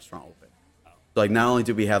after the restaurant opened. So like not only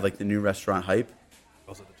did we have like the new restaurant hype,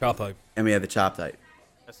 Also the chop hype. and we had the Chop hype.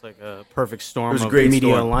 That's like a perfect storm It was a of great media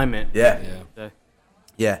storm. alignment. Yeah. The-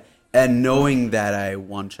 Yeah, and knowing that I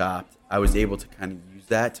won Chopped, I was able to kind of use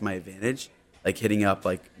that to my advantage, like hitting up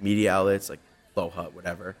like media outlets like Flow Hut,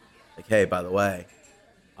 whatever. Like, hey, by the way,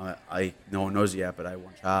 I no one knows yet, but I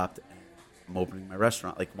won Chopped and I'm opening my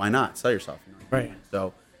restaurant. Like, why not sell yourself? You know what I mean? Right.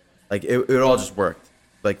 So, like, it all just worked.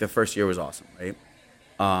 Like the first year was awesome, right?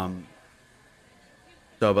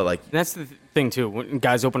 So, but like, And that's the thing too. When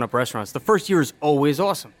guys open up restaurants, the first year is always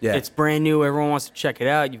awesome. Yeah. It's brand new. Everyone wants to check it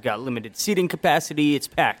out. You've got limited seating capacity. It's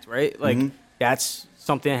packed, right? Like that's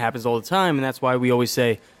something that happens all the time, and that's why we always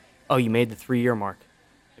say, "Oh, you made the 3-year mark."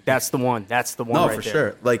 Like, that's the one. That's the one. no, right for there.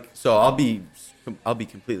 sure. Like, so I'll be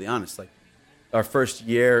completely honest. Like, our first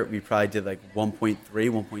year, we probably did like 1.3,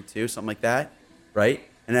 1.2, something like that, right?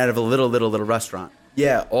 And out of a little restaurant,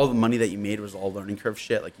 yeah, all the money that you made was all learning curve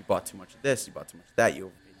shit. Like, you bought too much of this, you bought too much of that, you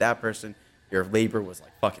overpaid that person. Your labor was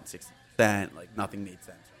like fucking 60%. Like, nothing made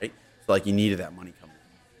sense, right? So, like, you needed that money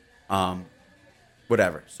coming in.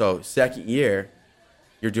 Whatever. So, second year,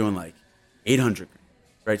 you're doing like 800,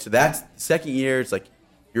 right? So that's the second year. It's like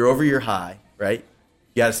you're over your high, right?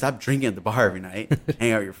 You got to stop drinking at the bar every night,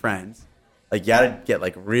 hang out with your friends. Like, you got to get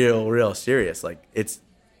like real serious. Like, it's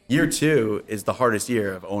year 2 is the hardest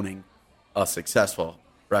year of owning a successful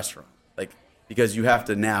restaurant. Like, because you have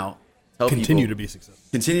to now tell Continue people, to be successful.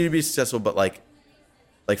 continue to be successful. But like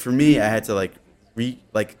for me, I had to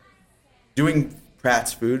like doing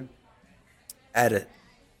Pratt's food at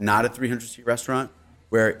not a 300 seat restaurant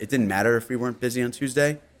where it didn't matter if we weren't busy on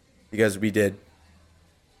Tuesday because we did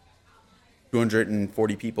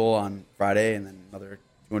 240 people on Friday and then another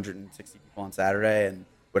 260 people on Saturday and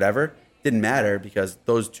whatever. Didn't matter because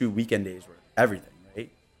those 2 weekend days were everything, right?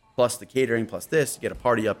 Plus the catering, plus this, you get a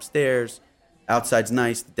party upstairs. Outside's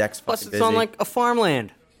nice, the deck's Plus, fucking it's busy. on like a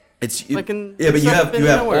farmland. It's like in yeah, but you have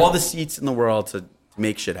nowhere. all the seats in the world to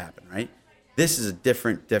make shit happen, right? This is a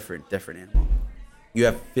different animal. You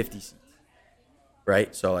have 50 seats,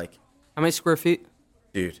 right? So like, How many square feet?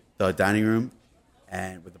 dude, the dining room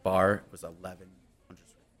and with the bar was 1,100 square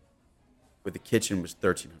feet. With the kitchen was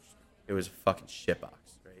 1,300 square feet. It was a fucking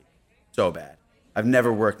shitbox, right? So bad. I've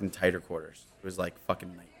never worked in tighter quarters. It was like fucking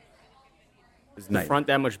nightmare. It was The nightmare. front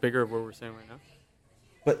that much bigger of where we're sitting right now?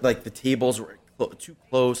 But like the tables were too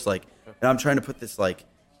close, like, and I'm trying to put this like,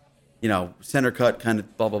 you know, center cut kind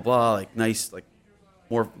of blah blah blah, like nice, like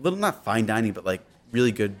more little not fine dining, but like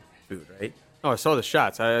really good food, right? Oh, I saw the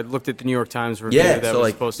shots. I looked at the New York Times review Yeah, that so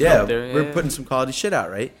was like, posted yeah, up there. we're putting some quality shit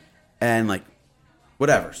out, right? And like,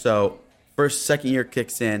 whatever. So second year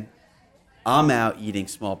kicks in, I'm out eating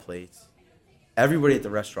small plates. Everybody at the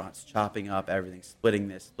restaurant's chopping up everything, splitting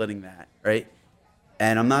this, splitting that, right?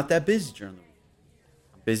 And I'm not that busy during the week.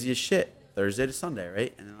 I'm busy as shit, Thursday to Sunday,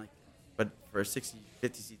 right? And then like, but for a 60,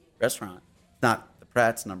 50 seat restaurant, it's not the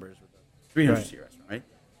Pratt's numbers with a 300 seat restaurant, right?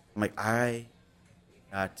 I'm like, I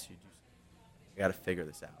got to do something. I got to figure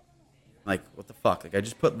this out. I'm like, what the fuck? Like, I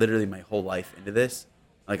just put literally my whole life into this.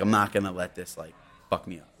 Like, I'm not going to let this like fuck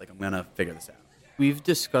me up. Like, I'm going to figure this out. We've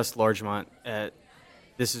discussed Largemont at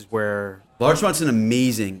this is where, Largemont's an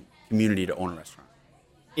amazing community to own a restaurant.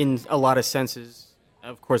 in a lot of senses,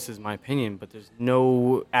 of course, this is my opinion, but there's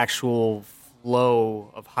no actual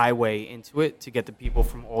flow of highway into it to get the people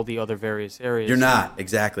from all the other various areas. You're not,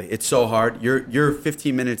 exactly. It's so hard. You're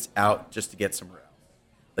 15 minutes out just to get somewhere else.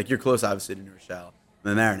 Like, you're close, obviously, to New Rochelle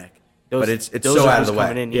and then Mamaroneck. But it's those so are out of who's the way.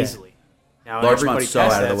 coming in Yeah. easily. Now everybody Largemont's so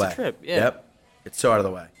past out of the that's way. a trip. Yeah. Yep. It's so out of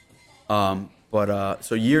the way.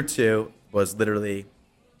 So year 2 was literally,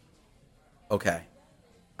 okay,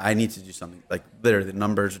 I need to do something. Like, literally, the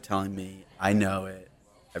numbers are telling me, I know it.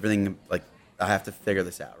 Everything, like, I have to figure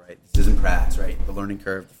this out, right? This isn't Pratt's, right? The learning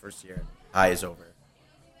curve, the first year, high is over.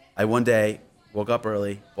 I one day woke up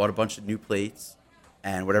early, bought a bunch of new plates,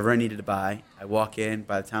 and whatever I needed to buy, I walk in.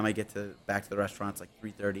 By the time I get back to the restaurant, it's like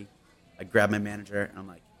 3:30. I grab my manager, and I'm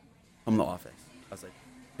like, come to the office. I was like,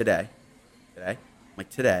 today? I'm like,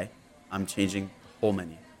 today, I'm changing the whole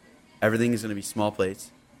menu. Everything is going to be small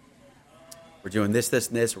plates. We're doing this,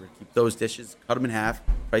 and this. We're going to keep those dishes, cut them in half,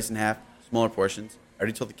 price in half, smaller portions. I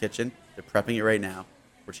already told the kitchen. They're prepping it right now.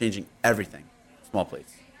 We're changing everything. Small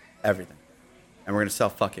plates. Everything. And we're going to sell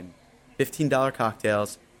fucking $15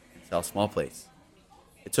 cocktails and sell small plates.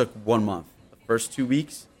 It took 1 month. The first 2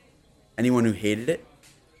 weeks, anyone who hated it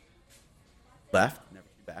left, never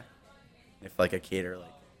came back. If like a cater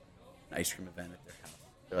like an ice cream event at their house,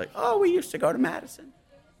 they're like, oh, we used to go to Madison.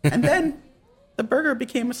 And then the burger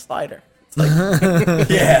became a slider. It's like,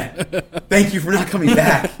 yeah, thank you for not coming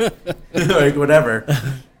back. Like, whatever.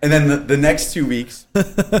 And then the next 2 weeks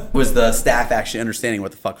was the staff actually understanding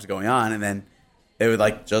what the fuck was going on. And then it would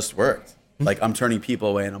like just worked. Like, I'm turning people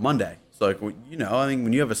away on a Monday. So like, you know, I mean,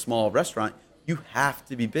 when you have a small restaurant, you have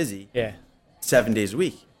to be busy 7 days a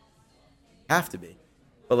week. have to be.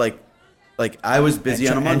 But like I was busy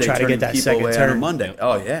on a Monday, try to turning get that people second away on a turn. Monday. Yep.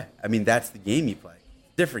 Oh yeah, I mean that's the game you play.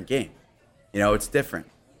 Different game, it's different,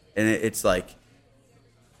 and it's like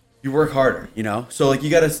you work harder, So like you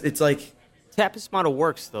gotta, it's like Tapas model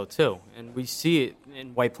works though too, and we see it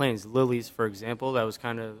in White Plains. Lily's, for example, that was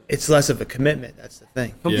kind of It's less of a commitment. That's the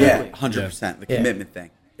thing. completely. yeah, 100% the Yeah. commitment thing.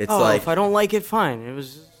 It's Oh, like if I don't like it, fine. It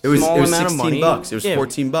was it was small amount of money. $16. It was Yeah,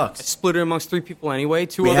 $14. I split it amongst 3 people anyway.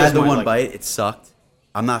 Two We others had the might one like bite. It sucked.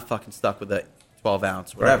 I'm not fucking stuck with a 12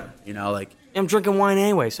 ounce, whatever. Like I'm drinking wine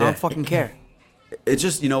anyway, so I Yeah. don't fucking care. it's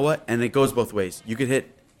just, you know what? And it goes both ways. You could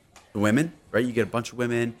hit the women, right? You get a bunch of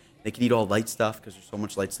women. They can eat all light stuff because there's so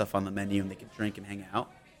much light stuff on the menu, and they can drink and hang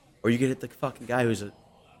out. Or you could hit the fucking guy who's a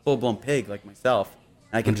full blown pig like myself.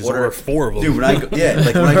 And I can just order 4 of them. Dude, when I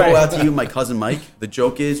go out to eat with my cousin Mike, the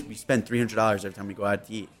joke is we spend $300 every time we go out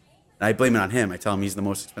to eat. And I blame it on him. I tell him he's the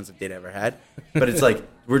most expensive date I ever had. But it's like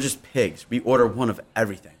we're just pigs. We order one of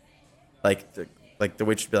everything. Like the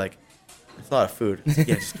waitress would be like, "It's a lot of food." It's like,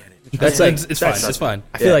 yeah, just get it. That's like It's fine. It's fine.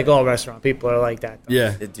 I feel like all restaurant people are like that. Though.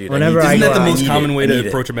 Yeah. Dude, Whenever I I need Isn't go that the out, most common way I need to it.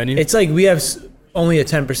 approach a menu? It's like we have only a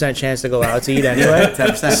 10% chance to go out to eat anyway.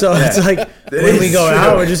 10%, So yeah. it's like when we is go true.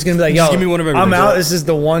 out, we're just gonna be like, "Yo, Just give me one of everything, I'm out. bro." This is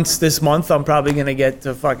the once this month. I'm probably gonna get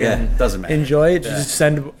to fucking Yeah, doesn't matter. enjoy it. Yeah. Just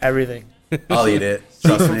send everything." I'll eat it.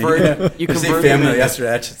 Trust me. You I say convert family the- yesterday.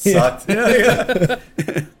 That shit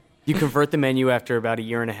sucked. You convert the menu after about a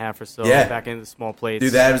year and a half or so Yeah. back into the small plates.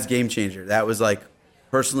 Dude, that was a game changer. That was like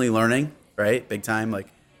personally learning, right? Big time, like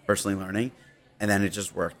personally learning. And then it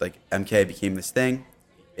just worked. Like MK became this thing.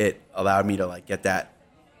 It allowed me to like get that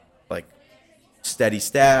like steady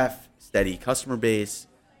staff, steady customer base,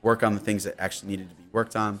 work on the things that actually needed to be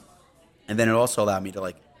worked on. And then it also allowed me to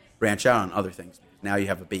like branch out on other things. Now you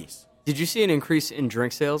have a base. Did you see an increase in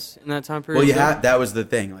drink sales in that time period? Well, you too? had that was the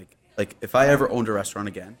thing. Like if I ever owned a restaurant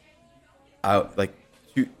again, I like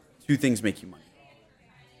two things make you money: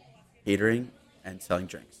 catering and selling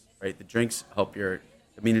drinks. Right? The drinks help your.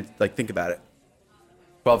 I mean, like think about it.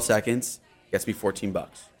 12 seconds gets me $14.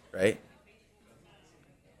 Right?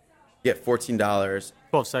 You get $14.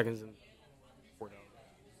 12 seconds and $4.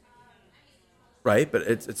 Right? But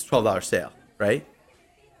it's $12 sale. Right?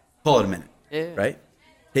 Call it a minute. Yeah. Right?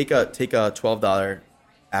 Take a $12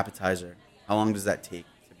 appetizer. How long does that take?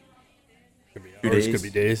 Could be 2 hours, days? could be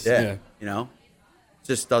days. Yeah. It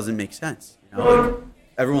just doesn't make sense. Like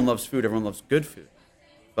everyone loves food, everyone loves good food,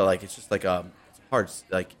 but like it's just like it's hard.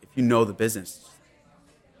 Like if you know the business,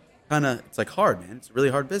 it's like hard, man. It's a really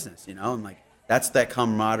hard business, and like that's that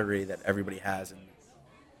camaraderie that everybody has, and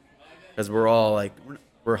because we're all like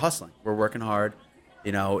we're hustling, we're working hard.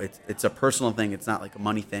 It's a personal thing. It's not like a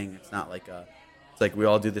money thing. It's not like it's like we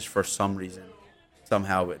all do this for some reason.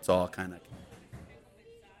 Somehow it's all kind of.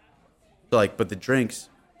 So like, but the drinks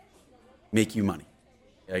make you money.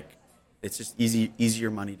 Like, it's just easier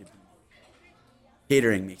money to be.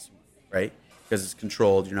 Catering makes you money, right? Because it's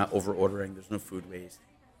controlled. You're not over ordering. There's no food waste.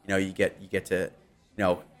 You get to,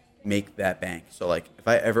 make that bank. So like, if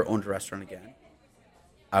I ever owned a restaurant again,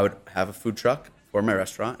 I would have a food truck for my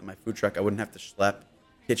restaurant. And my food truck, I wouldn't have to schlep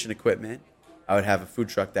kitchen equipment. I would have a food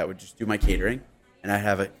truck that would just do my catering, and I'd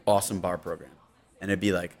have an awesome bar program. And it'd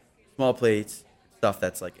be like small plates, stuff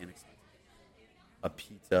that's like inexpensive. A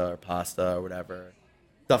pizza or pasta or whatever,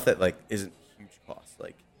 stuff that like isn't huge cost,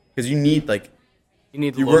 like because you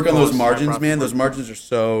You work on those margins, man. Those margins are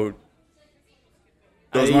so.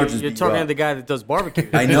 Those margins. You're beat talking you to up. the guy that does barbecue.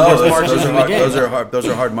 I know There's margins in the game. those are hard. Those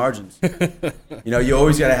are hard margins. You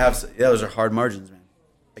always gotta have. Yeah, those are hard margins, man.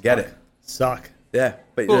 I get it. Suck. Yeah,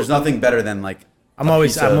 but there's nothing better than like. I'm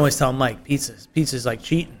always telling Mike, pizza's like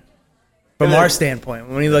cheating. From our standpoint,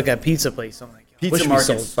 when we look at pizza place, I'm like, Pizza wish we market's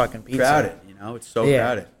sold fucking pizza. crowded. It's so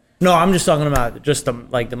crowded. No, I'm just talking about just the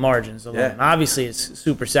margins alone. Yeah. Obviously, it's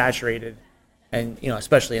super saturated, and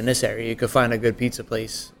especially in this area, you could find a good pizza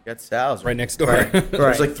place. You got Sal's Right next door.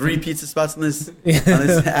 There's like 3 pizza spots on this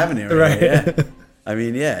avenue. Right. Yeah. I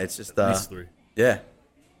mean, yeah, it's just At least 3. yeah.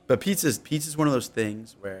 But pizza's one of those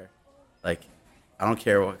things where, like, I don't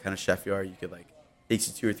care what kind of chef you are, you could like takes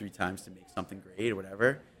you 2 or 3 times to make something great or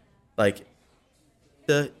whatever. Like,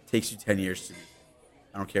 pizza takes you 10 years to do.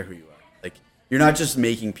 I don't care who you are. Like, you're not just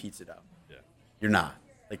making pizza dough. Yeah. You're not.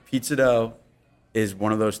 Like, pizza dough is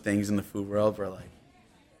one of those things in the food world where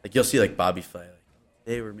like you'll see like Bobby Flay, like,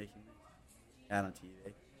 hey, we're making that on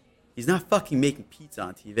TV. He's not fucking making pizza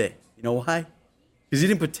on TV. You know why? Because he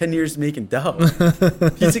didn't put 10 years making dough.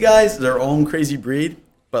 Pizza guys, their own crazy breed,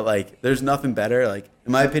 but like there's nothing better. Like,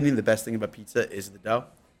 in my opinion, the best thing about pizza is the dough.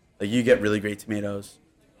 Like, you get really great tomatoes.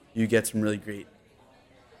 You get some really great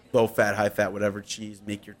low fat, high fat, whatever cheese,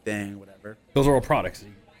 make your thing, whatever. Those are all products.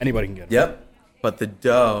 Anybody can get them. Yep. But the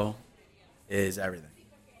dough is everything.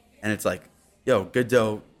 And it's like, yo, good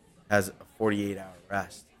dough has a 48-hour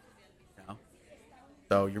rest. You know?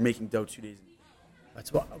 So you're making dough 2 days.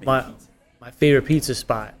 That's what my favorite pizza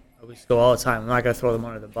spot. I used to go all the time. I'm not gonna throw them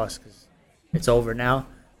under the bus because it's over now.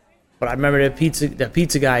 But I remember the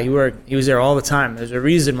pizza guy. He was there all the time. There's a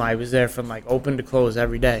reason why he was there from like open to close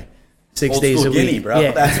every day, 6 Old days school a week. Guinea, bro.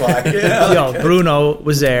 Yeah. That's why. Yo, Bruno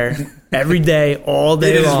was there every day, all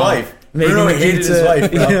day Hated long. his wife. making Bruno the hated pizza, his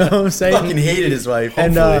wife, bro. You know what I'm saying? Fucking hated his wife.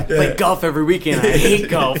 And, Hopefully. Play golf every weekend. I hate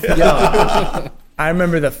golf. Yo, I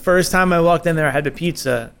remember the first time I walked in there, I had the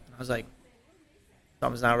pizza. I was like,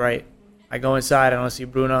 something's not right. I go inside, I don't see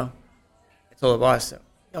Bruno. I told the boss,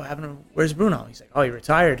 yo, where's Bruno? He's like, oh, he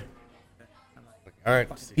retired. All right.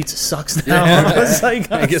 Pizza sucks now. I was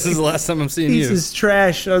like, I guess this is the last time I'm seeing you. pizza's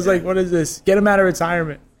trash. I was like, what is this? Get him out of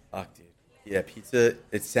retirement. Fuck, dude. Yeah, pizza,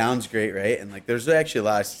 it sounds great, right? And, like, there's actually a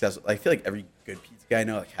lot of successful. I feel like every good pizza guy I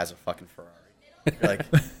know, like, has a fucking Ferrari. You're like,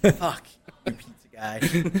 fuck, you pizza guy.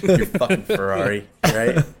 Your fucking Ferrari,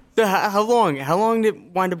 right? So how long did it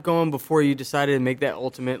wind up going before you decided to make that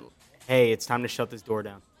ultimate, hey, it's time to shut this door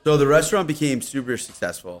down? So the restaurant became super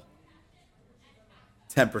successful.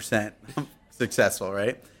 10% successful,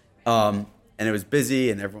 right? And it was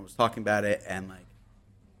busy, and everyone was talking about it, and, like,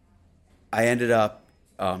 I ended up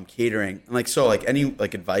catering, and, like, so, like, any,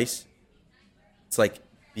 like, advice, it's, like,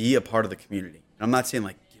 be a part of the community. And I'm not saying,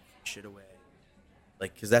 like, give shit away,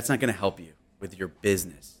 like, because that's not going to help you with your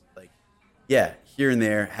business. Like, yeah, here and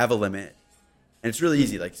there, have a limit, and it's really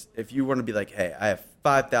easy. Like, if you want to be like, hey, I have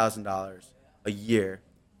 $5,000 a year,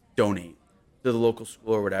 donate to the local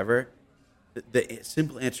school or whatever, the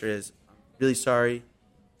simple answer is, I'm really sorry,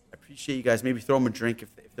 I appreciate you guys, maybe throw them a drink if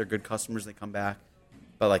they're good customers, they come back,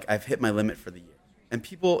 but, like, I've hit my limit for the year. And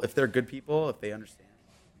people, if they're good people, if they understand,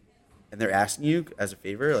 and they're asking you as a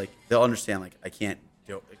favor, like, they'll understand, like, I can't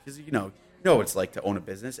do it. Because, you know what it's like to own a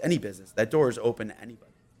business, any business. That door is open to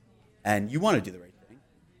anybody. And you want to do the right thing.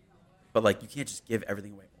 But, like, you can't just give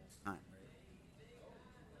everything away all the time, right?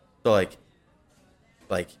 So,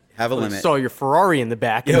 like have a limit. Saw your Ferrari in the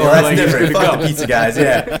back. Yo, and they were that's like, different. "Here we Fuck go." the pizza guys,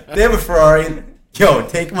 yeah. They have a Ferrari. Yo,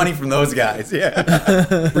 take money from those guys,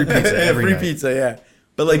 yeah. Free pizza every Free night. pizza, yeah.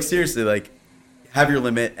 But, like, seriously, like, have your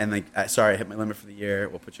limit, and, like, sorry, I hit my limit for the year.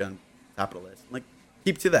 We'll put you on top of the list. Like,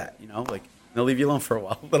 keep to that, you know? Like, they'll leave you alone for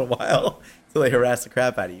a little while until they harass the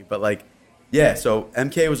crap out of you. But, like, yeah, so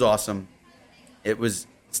MK was awesome. It was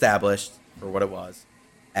established for what it was.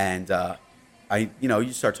 And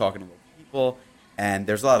you start talking to local people, and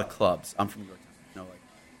there's a lot of clubs. I'm from Yorktown, like,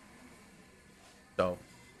 so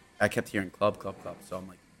I kept hearing club. So I'm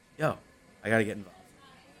like, yo, I got to get involved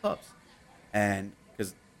in clubs. And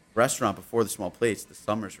because restaurant before the small plates, the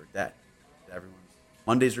summers were dead.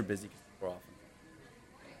 Mondays were busy because people were off,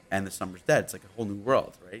 and the summer's dead. It's like a whole new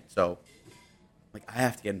world, right? So, like, I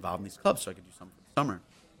have to get involved in these clubs so I can do something for the summer.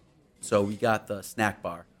 So we got the snack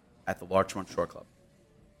bar at the Larchmont Shore Club.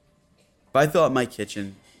 If I thought my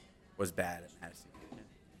kitchen was bad at Madison,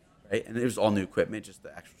 right, and it was all new equipment, just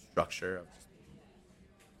the actual structure of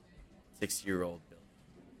just 6-year-old building.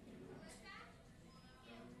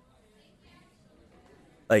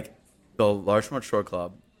 Like, the Larchmont Shore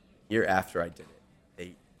Club, year after I did it,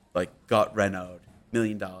 they, like, got renoed, $1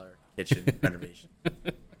 million kitchen renovation.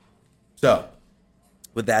 So,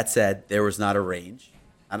 with that said, there was not a range,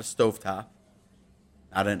 not a stovetop,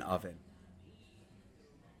 not an oven.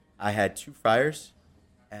 I had 2 fryers,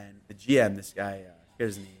 and the GM, this guy,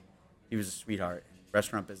 here's his name, he was a sweetheart in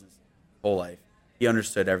restaurant business his whole life. He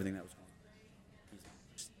understood everything that was going on.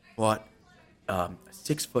 He just bought a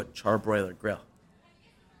 6-foot charbroiler grill.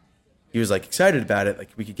 He was, like, excited about it, like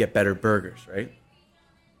we could get better burgers, right?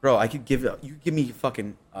 Bro, you could give me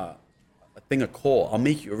fucking a thing of coal. I'll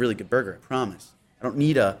make you a really good burger, I promise. I don't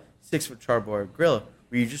need a 6-foot charbroiler grill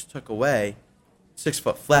where you just took away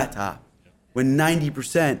 6-foot flat top. When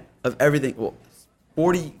 90% of everything,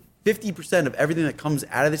 50% of everything that comes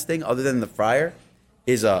out of this thing, other than the fryer,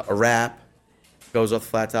 is a wrap, goes off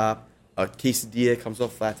flat top, a quesadilla comes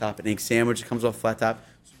off flat top, an egg sandwich comes off flat top.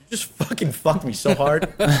 So you just fucking fucked me so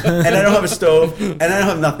hard, and I don't have a stove, and I don't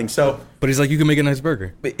have nothing. So, But he's like, you can make a nice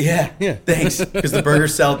burger. but yeah, thanks, because the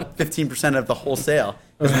burgers sell 15% of the whole sale.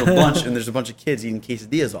 There's a bunch of kids eating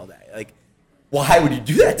quesadillas all day. Like, why would you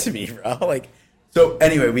do that to me, bro? Like, so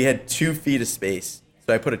anyway, we had 2 feet of space.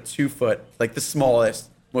 So I put a 2-foot, like the smallest,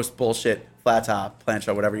 most bullshit flat top,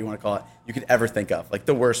 plancha, whatever you want to call it, you could ever think of, like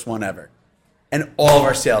the worst one ever. And all of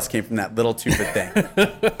our sales came from that little 2-foot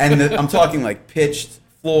thing. And I'm talking like pitched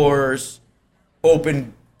floors,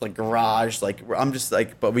 open like garage, like I'm just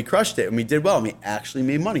like, but we crushed it and we did well and we actually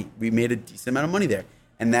made money. We made a decent amount of money there.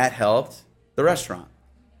 And that helped the restaurant,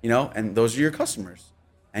 and those are your customers.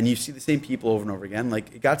 And you see the same people over and over again.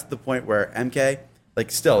 Like, it got to the point where MK,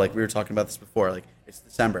 like, still, like, we were talking about this before, like, it's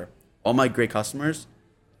December. All my great customers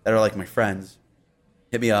that are, like, my friends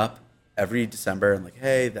hit me up every December and, like,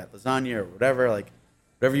 hey, that lasagna or whatever, like,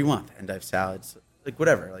 whatever you want. Endive salads, like,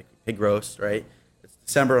 whatever, like, pig roast, right? It's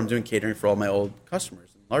December, I'm doing catering for all my old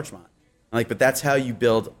customers in Larchmont. And, like, but that's how you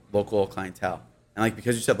build local clientele. And, like,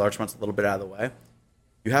 because you said Larchmont's a little bit out of the way,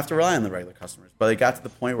 you have to rely on the regular customers. But it got to the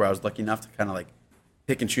point where I was lucky enough to kind of, like,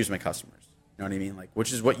 pick and choose my customers. You know what I mean? Like,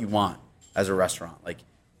 which is what you want as a restaurant. Like,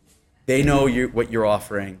 they know what you're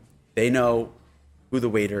offering. They know who the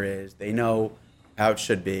waiter is. They know how it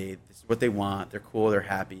should be. This is what they want. They're cool. They're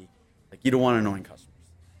happy. Like, you don't want annoying customers.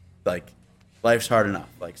 Like, life's hard enough.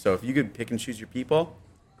 Like, so if you could pick and choose your people,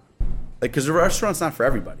 like, because a restaurant's not for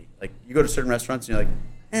everybody. Like, you go to certain restaurants and you're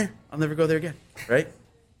like, I'll never go there again, right?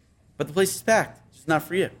 But the place is packed. It's just not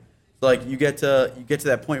for you. So, like, you get to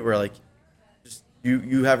that point where, like, just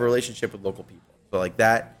you have a relationship with local people. So, like,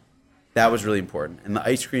 that was really important. And the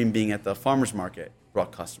ice cream being at the farmer's market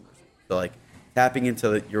brought customers. So, like, tapping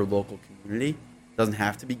into your local community doesn't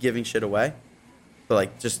have to be giving shit away. But,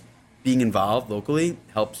 like, just being involved locally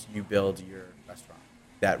helps you build your restaurant.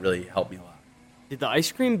 That really helped me a lot. Did the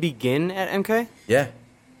ice cream begin at MK? Yeah.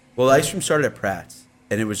 Well, the ice cream started at Pratt's,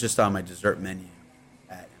 and it was just on my dessert menu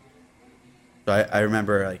at MK. So I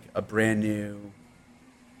remember, like, a brand new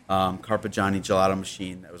Carpigiani gelato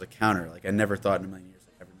machine that was a counter. Like, I never thought in a million years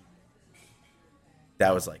I'd ever need it.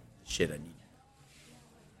 That was, like, the shit I needed.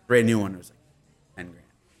 Brand new one was, like, 10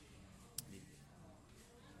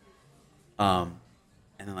 grand.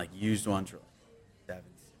 And then, like, used ones were, like, 7.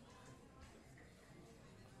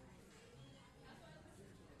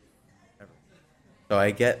 So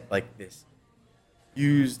I get, like, this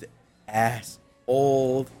used ass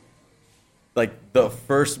old, like, the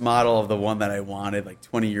first model of the one that I wanted, like,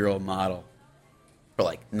 20-year-old model for,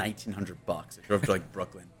 like, $1,900. I drove to, like,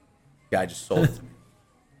 Brooklyn. The guy just sold it to me.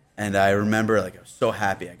 And I remember, like, I was so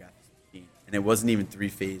happy I got this machine. And it wasn't even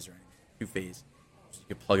 3-phase or anything, 2-phase. So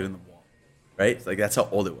you could plug it in the wall, right? So, like, that's how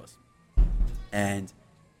old it was. And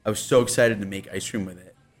I was so excited to make ice cream with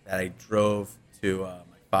it that I drove to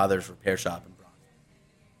my father's repair shop in Bronx.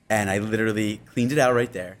 And I literally cleaned it out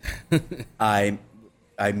right there. I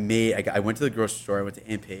went to the grocery store. I went to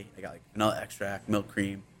MP. I got, like, vanilla extract, milk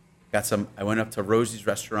cream. I went up to Rosie's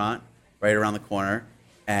restaurant right around the corner,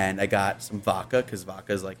 and I got some vodka because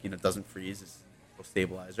vodka is, like, doesn't freeze. It's a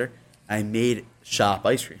stabilizer. I made shop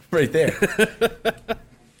ice cream right there.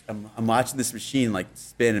 I'm watching this machine, like,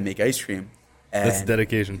 spin and make ice cream. And That's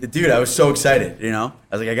dedication. Dude, I was so excited, I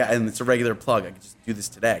was like, and it's a regular plug. I could just do this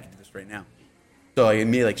today. I could do this right now. So I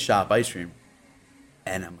made, like, shop ice cream,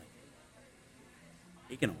 and I'm like,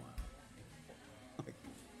 taking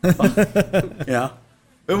a while.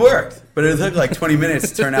 It worked, but it took like 20 minutes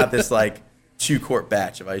to turn out this, like, 2-quart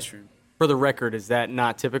batch of ice cream. For the record, is that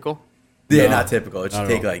not typical? Yeah, not typical. It should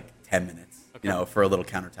take, all. like, 10 minutes, for a little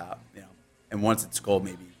countertop, And once it's cold,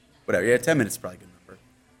 maybe whatever. Yeah, 10 minutes is probably a good number.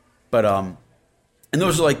 But and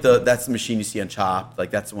those are, like, that's the machine you see on Chopped.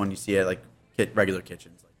 Like, that's the one you see at, like, regular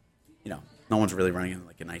kitchens. Like, no one's really running in,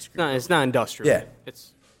 like, an ice cream. It's not industrial. Yeah.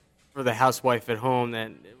 It's for the housewife at home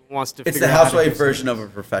that wants to It's figure the out how to housewife do version of a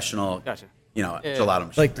professional, Gotcha. Gelato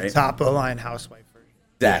machine. Like the right? top of the line housewife version.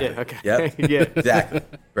 Exactly. Yeah, okay. Yep. Yeah. Exactly.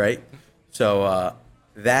 Right? So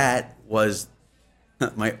that was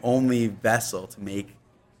my only vessel to make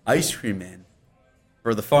ice cream in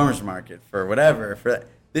for the farmer's market, for whatever.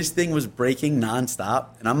 This thing was breaking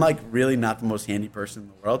nonstop, and I'm, like, really not the most handy person in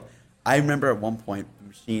the world. I remember at one point the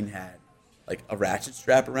machine had, like, a ratchet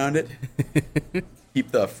strap around it to keep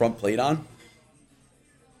the front plate on.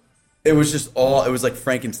 It was like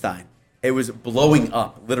Frankenstein. It was blowing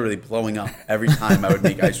up, literally blowing up every time I would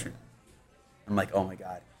make ice cream. I'm like, oh my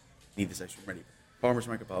God, I need this ice cream ready. Farmer's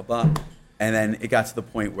market, blah, blah, blah. And then it got to the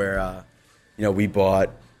point where, we bought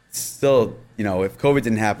still, if COVID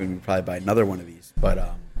didn't happen, we'd probably buy another one of these,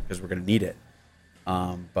 but because we're going to need it.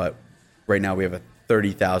 But right now we have a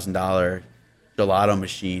 $30,000 gelato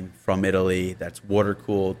machine from Italy that's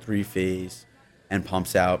water-cooled, 3-phase, and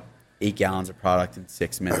pumps out 8 gallons of product in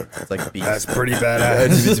 6 minutes. It's like a beast. That's pretty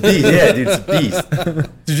badass. It's a beast. Yeah, dude, it's a beast.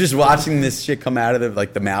 So just watching this shit come out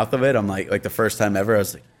of the mouth of it, I'm like the first time ever, I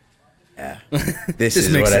was like, yeah, this is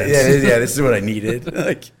makes what sense. this is what I needed.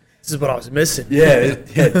 Like, This is what I was missing. yeah,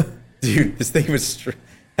 dude, this thing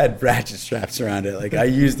had ratchet straps around it. Like, I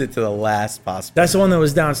used it to the last possible. That's the one that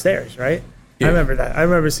was downstairs, right? Yeah. I remember that. I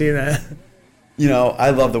remember seeing that. I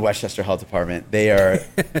love the Westchester Health Department. They are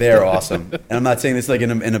awesome, and I'm not saying this like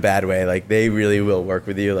in a bad way. Like they really will work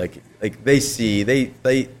with you. Like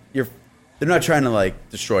they're not trying to like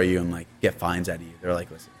destroy you and like get fines out of you. They're like,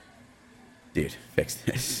 listen, dude, fix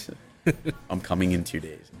this. I'm coming in 2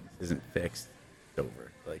 days. This isn't fixed. It's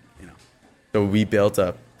over. Like So we built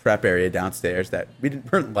a prep area downstairs that we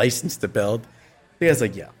weren't licensed to build. The guy's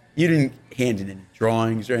like, yeah, you didn't hand in any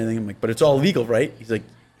drawings or anything. I'm like, but it's all legal, right? He's like,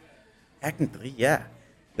 technically, yeah.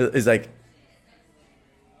 It's like,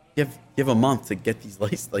 give a month to get these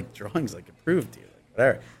drawings approved, dude. Like,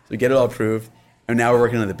 whatever. So we get it all approved, and now we're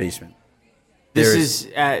working on the basement. This is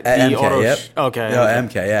at the MK, auto. Yep. Okay. No,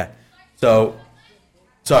 MK, yeah. So,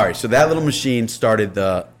 sorry. So that little machine started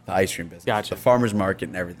the ice cream business, Gotcha. the farmer's market,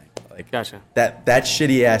 and everything. Gotcha. That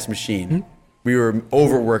shitty ass machine. We were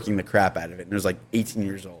overworking the crap out of it, and it was like 18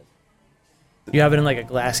 years old. You have it in like a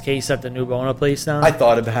glass case at the new Bona place now? I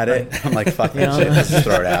thought about it. I'm like, fuck that shit. Let's just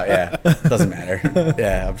throw it out. Yeah. Doesn't matter.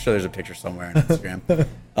 Yeah, I'm sure there's a picture somewhere on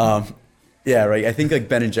Instagram. Yeah, right. I think like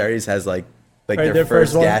Ben and Jerry's has like their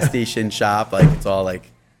first gas station shop. Like it's all like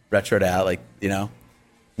retroed out. Like, No,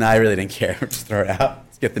 I really didn't care. Just throw it out.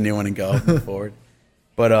 Let's get the new one and go move forward.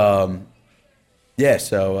 But yeah,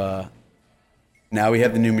 so now we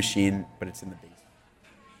have the new machine, but it's in the basement.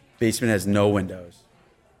 Basement has no windows.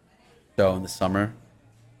 So in the summer,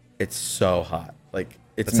 it's so hot. Like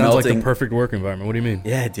it's It sounds melting. like the perfect work environment. What do you mean?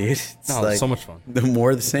 Yeah, dude. It's It's so much fun. The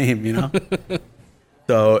more the same,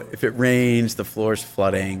 So if it rains, the floor's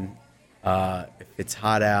flooding. If it's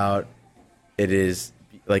hot out, it is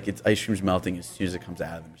like it's ice cream's melting as soon as it comes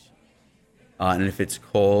out of the machine. And if it's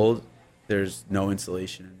cold, there's no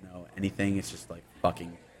insulation and no anything. It's just like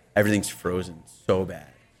fucking everything's frozen so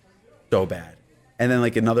bad. So bad. And then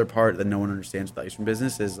like another part that no one understands with the ice cream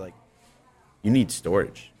business is like you need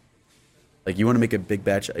storage. Like you want to make a big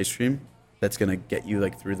batch of ice cream that's gonna get you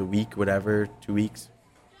like through the week, whatever, 2 weeks.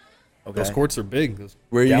 Okay. Those quarts are big. Those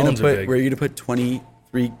Where are you gallons are big. gonna put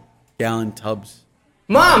 23-gallon tubs?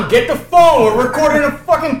 Mom, get the phone. We're recording a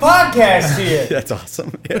fucking podcast here. That's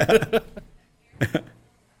awesome. Yeah.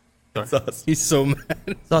 That's awesome. He's so mad.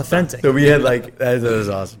 It's authentic. So we had like that was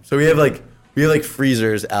awesome. So we have like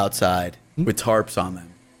freezers outside with tarps on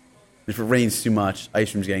them. If it rains too much,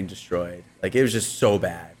 ice cream's getting destroyed. Like it was just so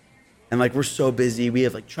bad. And like we're so busy. We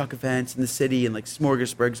have like truck events in the city and like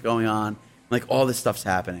smorgasburgs going on. And, like all this stuff's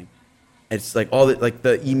happening. It's like all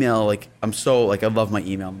the email. Like I'm so like I love my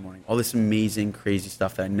email in the morning. All this amazing, crazy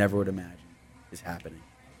stuff that I never would imagine is happening.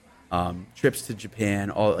 Trips to Japan.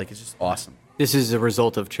 All like it's just awesome. This is a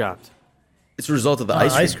result of Chopped. It's a result of the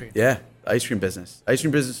ice cream. Yeah, the ice cream business. Ice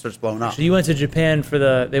cream business starts blowing up. So you went to Japan for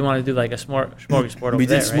they want to do like a smorgasbord over We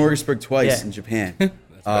did there, right? smorgasburg twice Yeah. in Japan.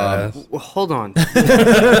 Badass. Well, hold on.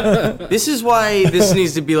 This is why this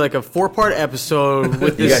needs to be like a 4-part episode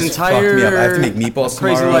with You this guys entire. fucked me up. I have to make meatballs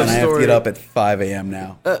crazy tomorrow, life and I have to story. get up at 5 a.m.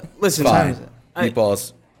 now. Listen, Fine. I-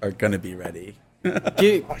 Meatballs are gonna be ready.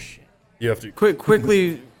 Get, You have to.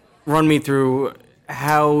 quickly run me through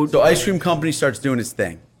how So ice cream company starts doing its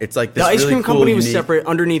thing. It's like this the ice really cream cool, company was unique- separate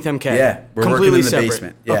underneath MK. Yeah, we're completely working in the separate.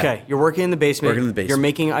 basement. Yeah. Okay, you're working in the basement. Working in the basement. You're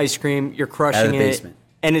making ice cream. You're crushing Out of the it, basement.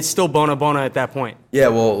 and it's still Bona at that point. Yeah,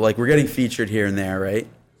 well, like we're getting featured here and there, right?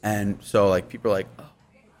 And so like people are like, oh,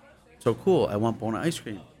 so cool. I want Bona ice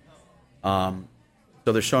cream.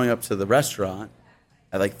 So they're showing up to the restaurant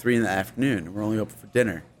at like 3 in the afternoon, and we're only open for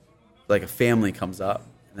dinner. Like a family comes up,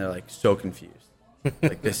 and they're like so confused.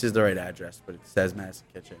 Like this is the right address, but it says Madison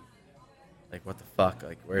Kitchen. Like what the fuck?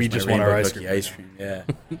 Like where's We my just want rainbow our ice cookie cream. ice cream? Yeah.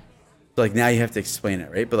 So like now you have to explain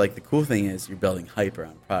it, right? But like the cool thing is you're building hype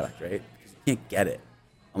around the product, right? Because you can't get it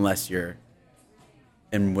unless you're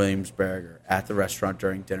in Williamsburg or at the restaurant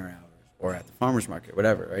during dinner hours or at the farmer's market,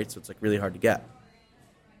 whatever, right? So it's like really hard to get.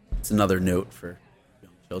 It's another note for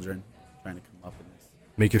young children trying to come up with this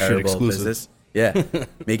Make your shit terrible exclusive. business. Yeah,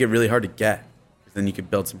 make it really hard to get, because then you can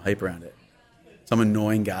build some hype around it. Some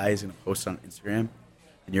annoying guy is going to post on Instagram,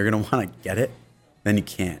 and you're going to want to get it, then you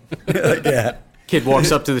can't. Like, yeah. Kid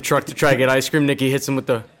walks up to the truck to try to get ice cream. Nicky hits him with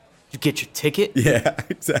the, "You get your ticket? Yeah,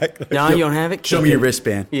 exactly. No, you don't have it. Show Kick me it." your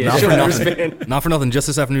wristband. Yeah, Not show for me your nothing. wristband. Not for nothing. Just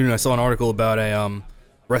this afternoon, I saw an article about a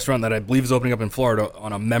restaurant that I believe is opening up in Florida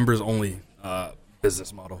on a members-only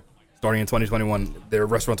business model. Starting in 2021, their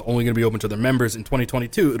restaurant's only going to be open to their members. In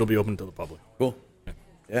 2022, it'll be open to the public. Cool.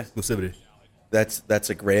 Yeah, Exclusivity. that's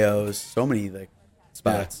like Rayo's. So many like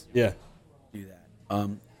spots Yeah. do that.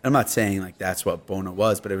 I'm not saying like that's what Bona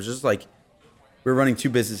was, but it was just like we were running two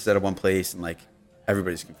businesses at one place, and like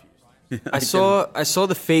everybody's confused. I saw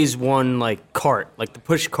the phase 1 like cart, like the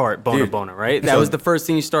push cart, Dude, Bona, right? That so- was the first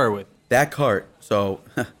thing you started with. that cart. So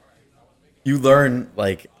you learn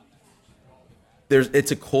like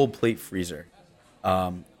it's a cold plate freezer,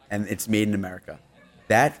 and it's made in America.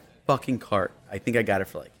 That fucking cart, I think I got it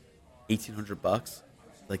for like $1,800.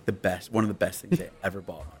 Like one of the best things I ever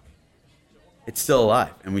bought. It's still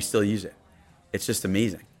alive, and we still use it. It's just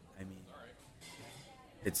amazing. I mean,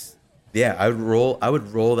 I would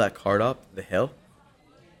roll that cart up the hill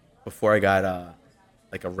before I got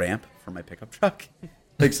like a ramp for my pickup truck.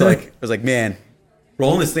 I was like, man,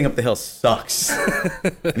 rolling this thing up the hill sucks.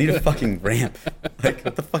 I need a fucking ramp. Like,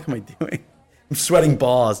 what the fuck am I doing? I'm sweating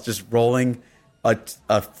balls just rolling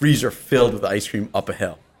a freezer filled with ice cream up a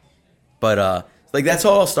hill. But like that's how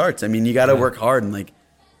it all starts. I mean, you got to work hard and like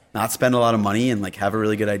not spend a lot of money and like have a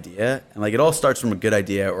really good idea. And like it all starts from a good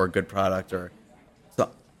idea or a good product or,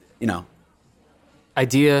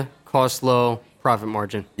 idea, cost low, profit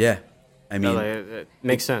margin. Yeah. I mean, it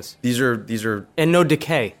makes sense. These are and no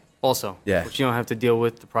decay also. Yeah. Which you don't have to deal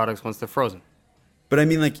with the products once they're frozen. But I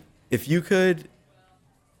mean, like if you could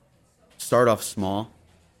start off small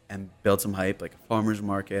and build some hype, like a farmer's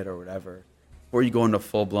market or whatever, before you go into a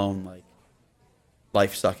full blown like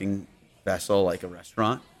life-sucking vessel like a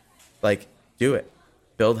restaurant, like do it.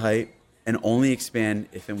 Build hype and only expand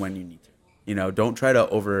if and when you need to. Don't try to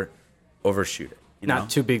overshoot it. Not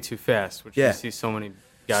too big, too fast, which you see so many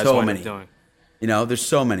guys wind up doing. There's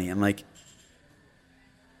so many. And like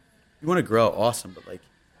you want to grow, awesome, but like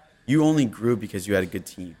you only grew because you had a good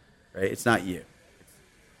team, right? It's not you. It's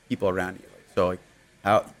people around you.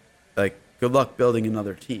 Good luck building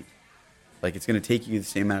another team. Like it's going to take you the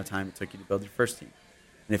same amount of time it took you to build your first team.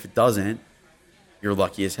 And if it doesn't, you're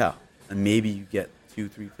lucky as hell. And maybe you get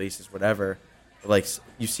 2-3 places, whatever. But like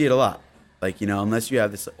you see it a lot. Like, unless you have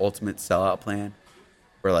this ultimate sellout plan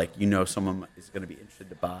where like, someone is going to be interested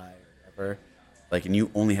to buy or whatever, like, and you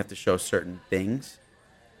only have to show certain things,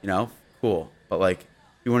 cool. But like,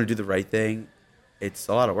 if you want to do the right thing, it's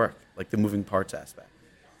a lot of work, like the moving parts aspect.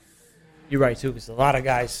 You're right too, because a lot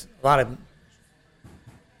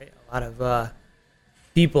of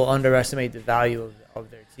people underestimate the value of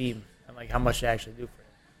their team and like how much they actually do for them.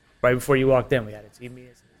 Right before you walked in, we had a team meeting.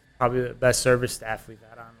 It's probably the best service staff we've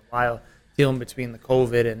had on in a while, dealing between the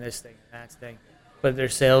COVID and this thing and that thing. But their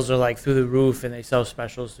sales are like through the roof, and they sell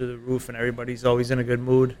specials through the roof, and everybody's always in a good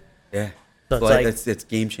mood. Yeah, so it's like it's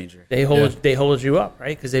game changer. They hold you up,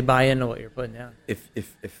 right? Because they buy into what you're putting down. If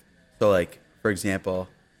so, like for example,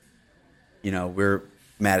 we're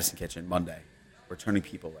Madison Kitchen Monday, we're turning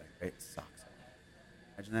people away, right? It sucks.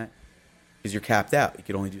 Imagine that, because you're capped out. You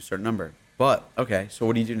could only do a certain number. But okay, so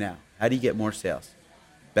what do you do now? How do you get more sales?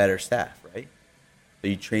 Better staff, right? So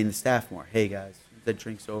you train the staff more. Hey guys, the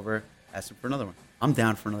drink's over. Ask them for another one. I'm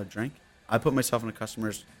down for another drink. I put myself in a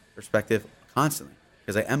customer's perspective constantly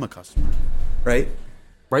because I am a customer, right?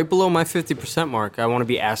 Right below my 50% mark, I want to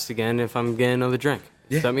be asked again if I'm getting another drink.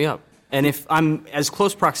 Yeah. Set me up. And if I'm as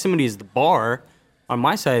close proximity as the bar on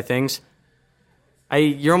my side of things,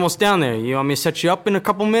 you're almost down there. You want me to set you up in a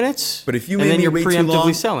couple minutes? But if you and made then me you're wait too preemptively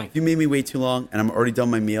long, selling. if you made me wait too long and I'm already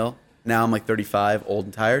done my meal, now I'm like 35, old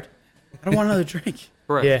and tired, I don't want another drink.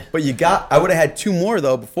 Correct. Yeah. But I would have had 2 more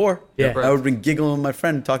though before. Yeah. I would have been giggling with my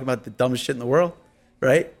friend talking about the dumbest shit in the world,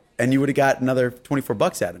 right? And you would have got another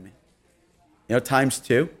 $24 out of me. Times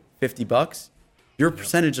 2, $50. Your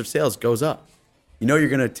percentage of sales goes up. You're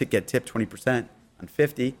going to get tipped 20% on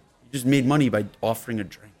 50. You just made money by offering a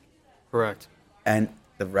drink. Correct. And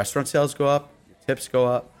the restaurant sales go up, your tips go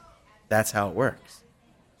up. That's how it works.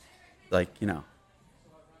 But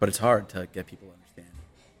it's hard to get people to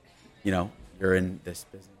understand. You're in this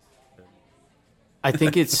business. I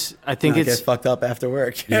think it's Get fucked up after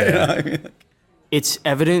work. Yeah. It's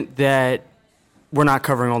evident that we're not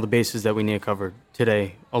covering all the bases that we need covered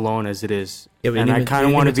today alone as it is. Yeah, and I kind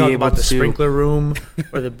of want to be able about the to sprinkler room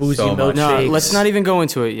or the boozy So much. milkshakes. No, let's not even go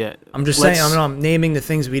into it yet. I'm just saying. I'm naming the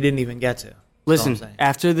things we didn't even get to. Listen, That's all I'm saying.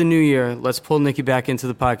 after the new year, let's pull Nicky back into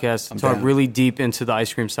the podcast and talk down. really deep into the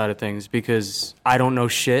ice cream side of things because I don't know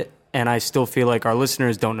shit, and I still feel like our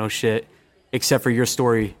listeners don't know shit, except for your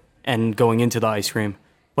story and going into the ice cream.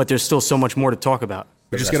 But there's still so much more to talk about.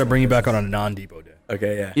 We just got to bring you back on a non-Depot day.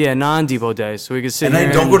 Okay, yeah. Yeah, non-Depot day, so we could sit And here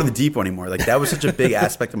then don't go to the Depot anymore. Like, that was such a big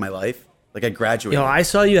aspect of my life. Like, I graduated. I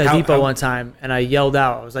saw you at Depot one time, and I yelled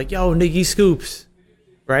out. I was like, "Yo, Nicky Scoops,"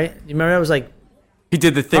 right? You remember? I was like, he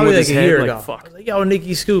did the thing probably with like his a head, year like, ago. I fuck. was like, "Yo,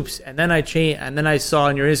 Nicky Scoops," and then I changed, and then I saw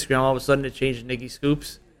on your Instagram all of a sudden it changed to Nicky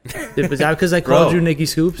Scoops. Was that because I called Bro. you Nicky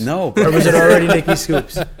Scoops? No. Or was it already Nicky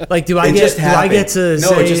Scoops? Like, do I get to No,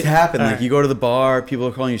 say? it just happened. All Like, right. you go to the bar, people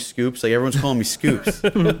are calling you Scoops. Like, everyone's calling me Scoops.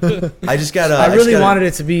 I just got to. I really wanted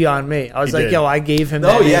it to be on me. I was like, did. "Yo, I gave him." No,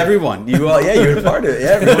 that yeah, name. everyone. You're a part of it. Yeah,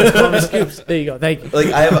 everyone's calling me Scoops. There you go. Thank you.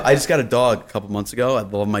 Like, I just got a dog a couple months ago. I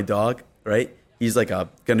love my dog, right? he's like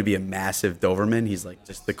going to be a massive Doberman. He's like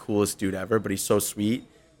just the coolest dude ever, but he's so sweet.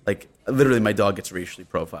 Like literally, my dog gets racially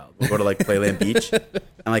profiled. We'll go to like Playland Beach, and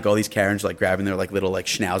like all these Karens are like grabbing their like little like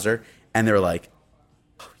schnauzer, and they're like,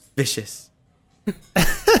 oh, he's vicious.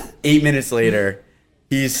 8 minutes later,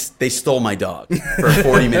 they stole my dog for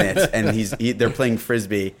 40 minutes, and they're playing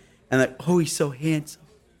frisbee, and like, oh, he's so handsome,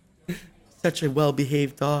 such a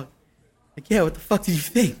well-behaved dog. Like, yeah, what the fuck did you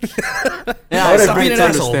think? Yeah, it's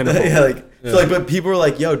understandable. So but people were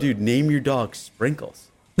like, yo, dude, name your dog Sprinkles.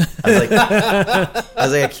 I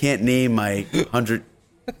was like, I can't name my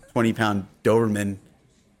 120-pound Doberman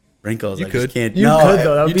Sprinkles. You I could. just can't. You could,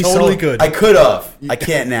 though. That would be totally so... could. I could have. I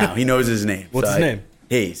can't now. He knows his name. What's his name?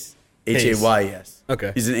 Hayes. Hayes.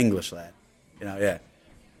 Okay. He's an English lad. Yeah.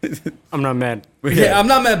 I'm not mad. Yeah, I'm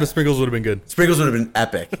not mad, but Sprinkles would have been good. Sprinkles would have been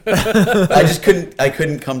epic. I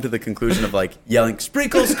couldn't come to the conclusion of like yelling,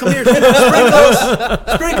 Sprinkles, come here, Sprinkles.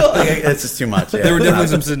 Like, it's just too much. Yeah, There were definitely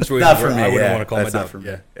some situations not for where me. I wouldn't Yeah, want to call my that's not dog. for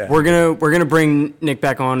me. Yeah. We're gonna bring Nick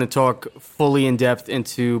back on and talk fully in depth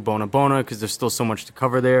into Bona because there's still so much to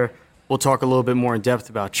cover there. We'll talk a little bit more in depth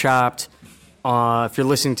about Chopped. If you're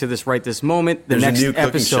listening to this right this moment, There's next a new cooking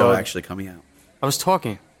episode. show actually coming out. I was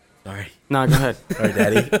talking. Sorry. No, go ahead.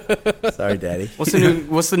 Sorry, Daddy. What's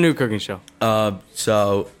the new cooking show?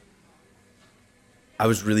 So I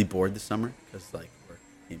was really bored this summer because like work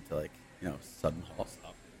came to like sudden halt.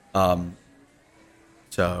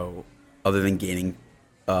 So other than gaining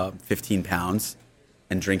 15 pounds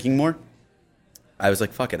and drinking more, I was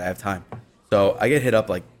like, fuck it, I have time. So I get hit up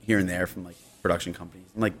like here and there from like production companies.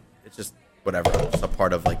 And like it's just whatever, just a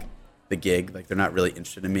part of like the gig. Like they're not really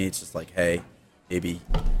interested in me. It's just like, hey, maybe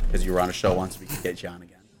because you were on a show once, we can get you on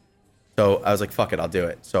again. So I was like, fuck it, I'll do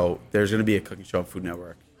it. So there's going to be a cooking show on Food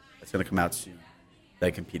Network that's going to come out soon that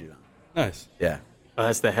I competed on. Nice. Yeah.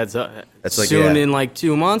 That's the heads up. That's like, soon yeah. in like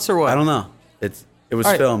 2 months or what? I don't know. It was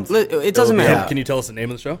All right, filmed. it doesn't It'll be matter. out. Can you tell us the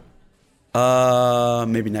name of the show?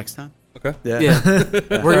 Maybe next time. Okay. Yeah.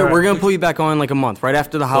 We're going to pull you back on like a month, right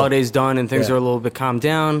after the holiday's done and things Yeah. are a little bit calmed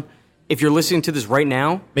down. If you're listening to this right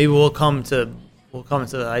now, Maybe we'll come to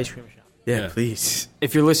the ice cream shop. Yeah, Yeah. please.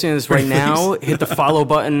 if you're listening to this right now, hit the follow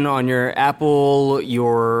button on your Apple,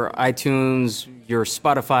 your iTunes, your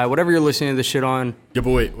Spotify, whatever you're listening to this shit on. Yeah,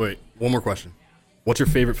 but wait. One more question. What's your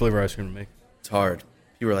favorite flavor ice cream to make? It's hard.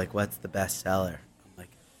 People are like, what's the best seller? I'm like,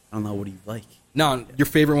 I don't know. What do you like? No, your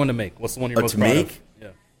favorite one to make. What's the one you're most to proud make? of? Yeah.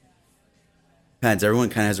 Depends. Everyone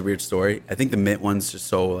kind of has a weird story. I think the mint one's just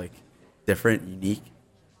so like different, unique.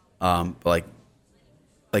 But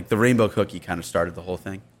like the rainbow cookie kind of started the whole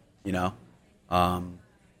thing, you know. Oh,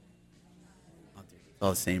 dude, it's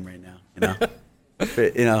all the same right now, you know.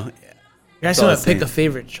 But, you know, You guys all want the to pick same. a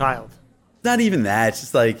favorite child. Not even that. It's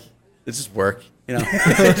just like it's just work, you know.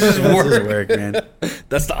 It's just work, man.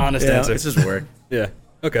 That's the honest You know, answer. it's just work. Yeah.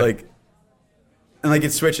 Okay. Like, and like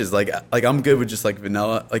it switches. Like I'm good with just like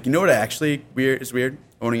vanilla. Like you know what actually is weird?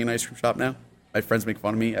 Owning an ice cream shop now. My friends make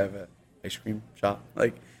fun of me. I have an ice cream shop.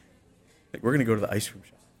 Like we're gonna go to the ice cream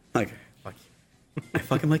shop. Like fuck you. I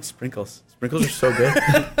fucking like sprinkles. Sprinkles are so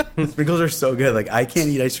good. Sprinkles are so good. Like I can't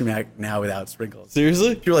eat ice cream now without sprinkles.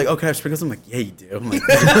 Seriously? People are like, "Oh, can I have sprinkles?" I'm like, "Yeah, you do." I'm like,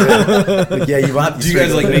 like "Yeah, you want?" Do you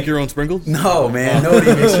guys like make your own sprinkles? No, man.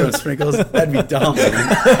 Nobody makes their own sprinkles. That'd be dumb,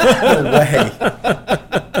 man. No way.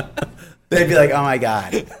 They'd be like, oh, my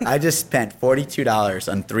God. I just spent $42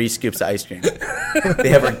 on 3 scoops of ice cream. They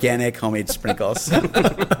have organic homemade sprinkles.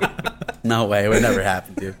 No way. It would never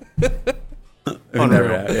happen, dude. It would never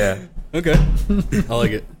happen. Yeah. Okay. I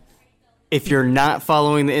like it. If you're not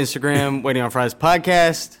following the Instagram Waiting on Fries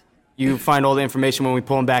podcast, you find all the information when we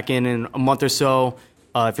pull them back in a month or so.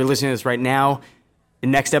 If you're listening to this right now, the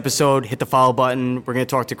next episode, hit the follow button. We're going to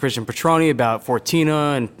talk to Christian Petroni about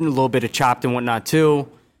Fortina and a little bit of Chopped and whatnot, too.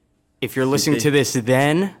 If you're listening to this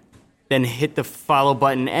then hit the follow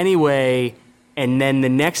button anyway. And then the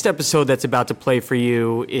next episode that's about to play for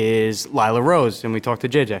you is Lila Rose, and we talked to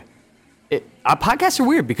JJ. Our podcasts are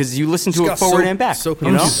weird because you listen to it forward and back. so you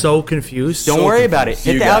I'm know? so confused. Don't worry about it.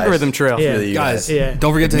 Hit You the guys. algorithm trail. Yeah. Really, you Guys, Yeah.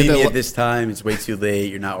 don't forget to Meet hit me that. at this time. It's way too late.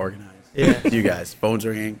 You're not organized. Yeah. You guys. Phone's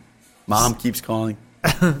ringing. Mom keeps calling.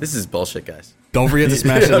 This is bullshit, guys. Don't forget to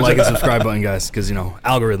smash that like and subscribe button, guys, because,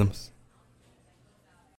 algorithms.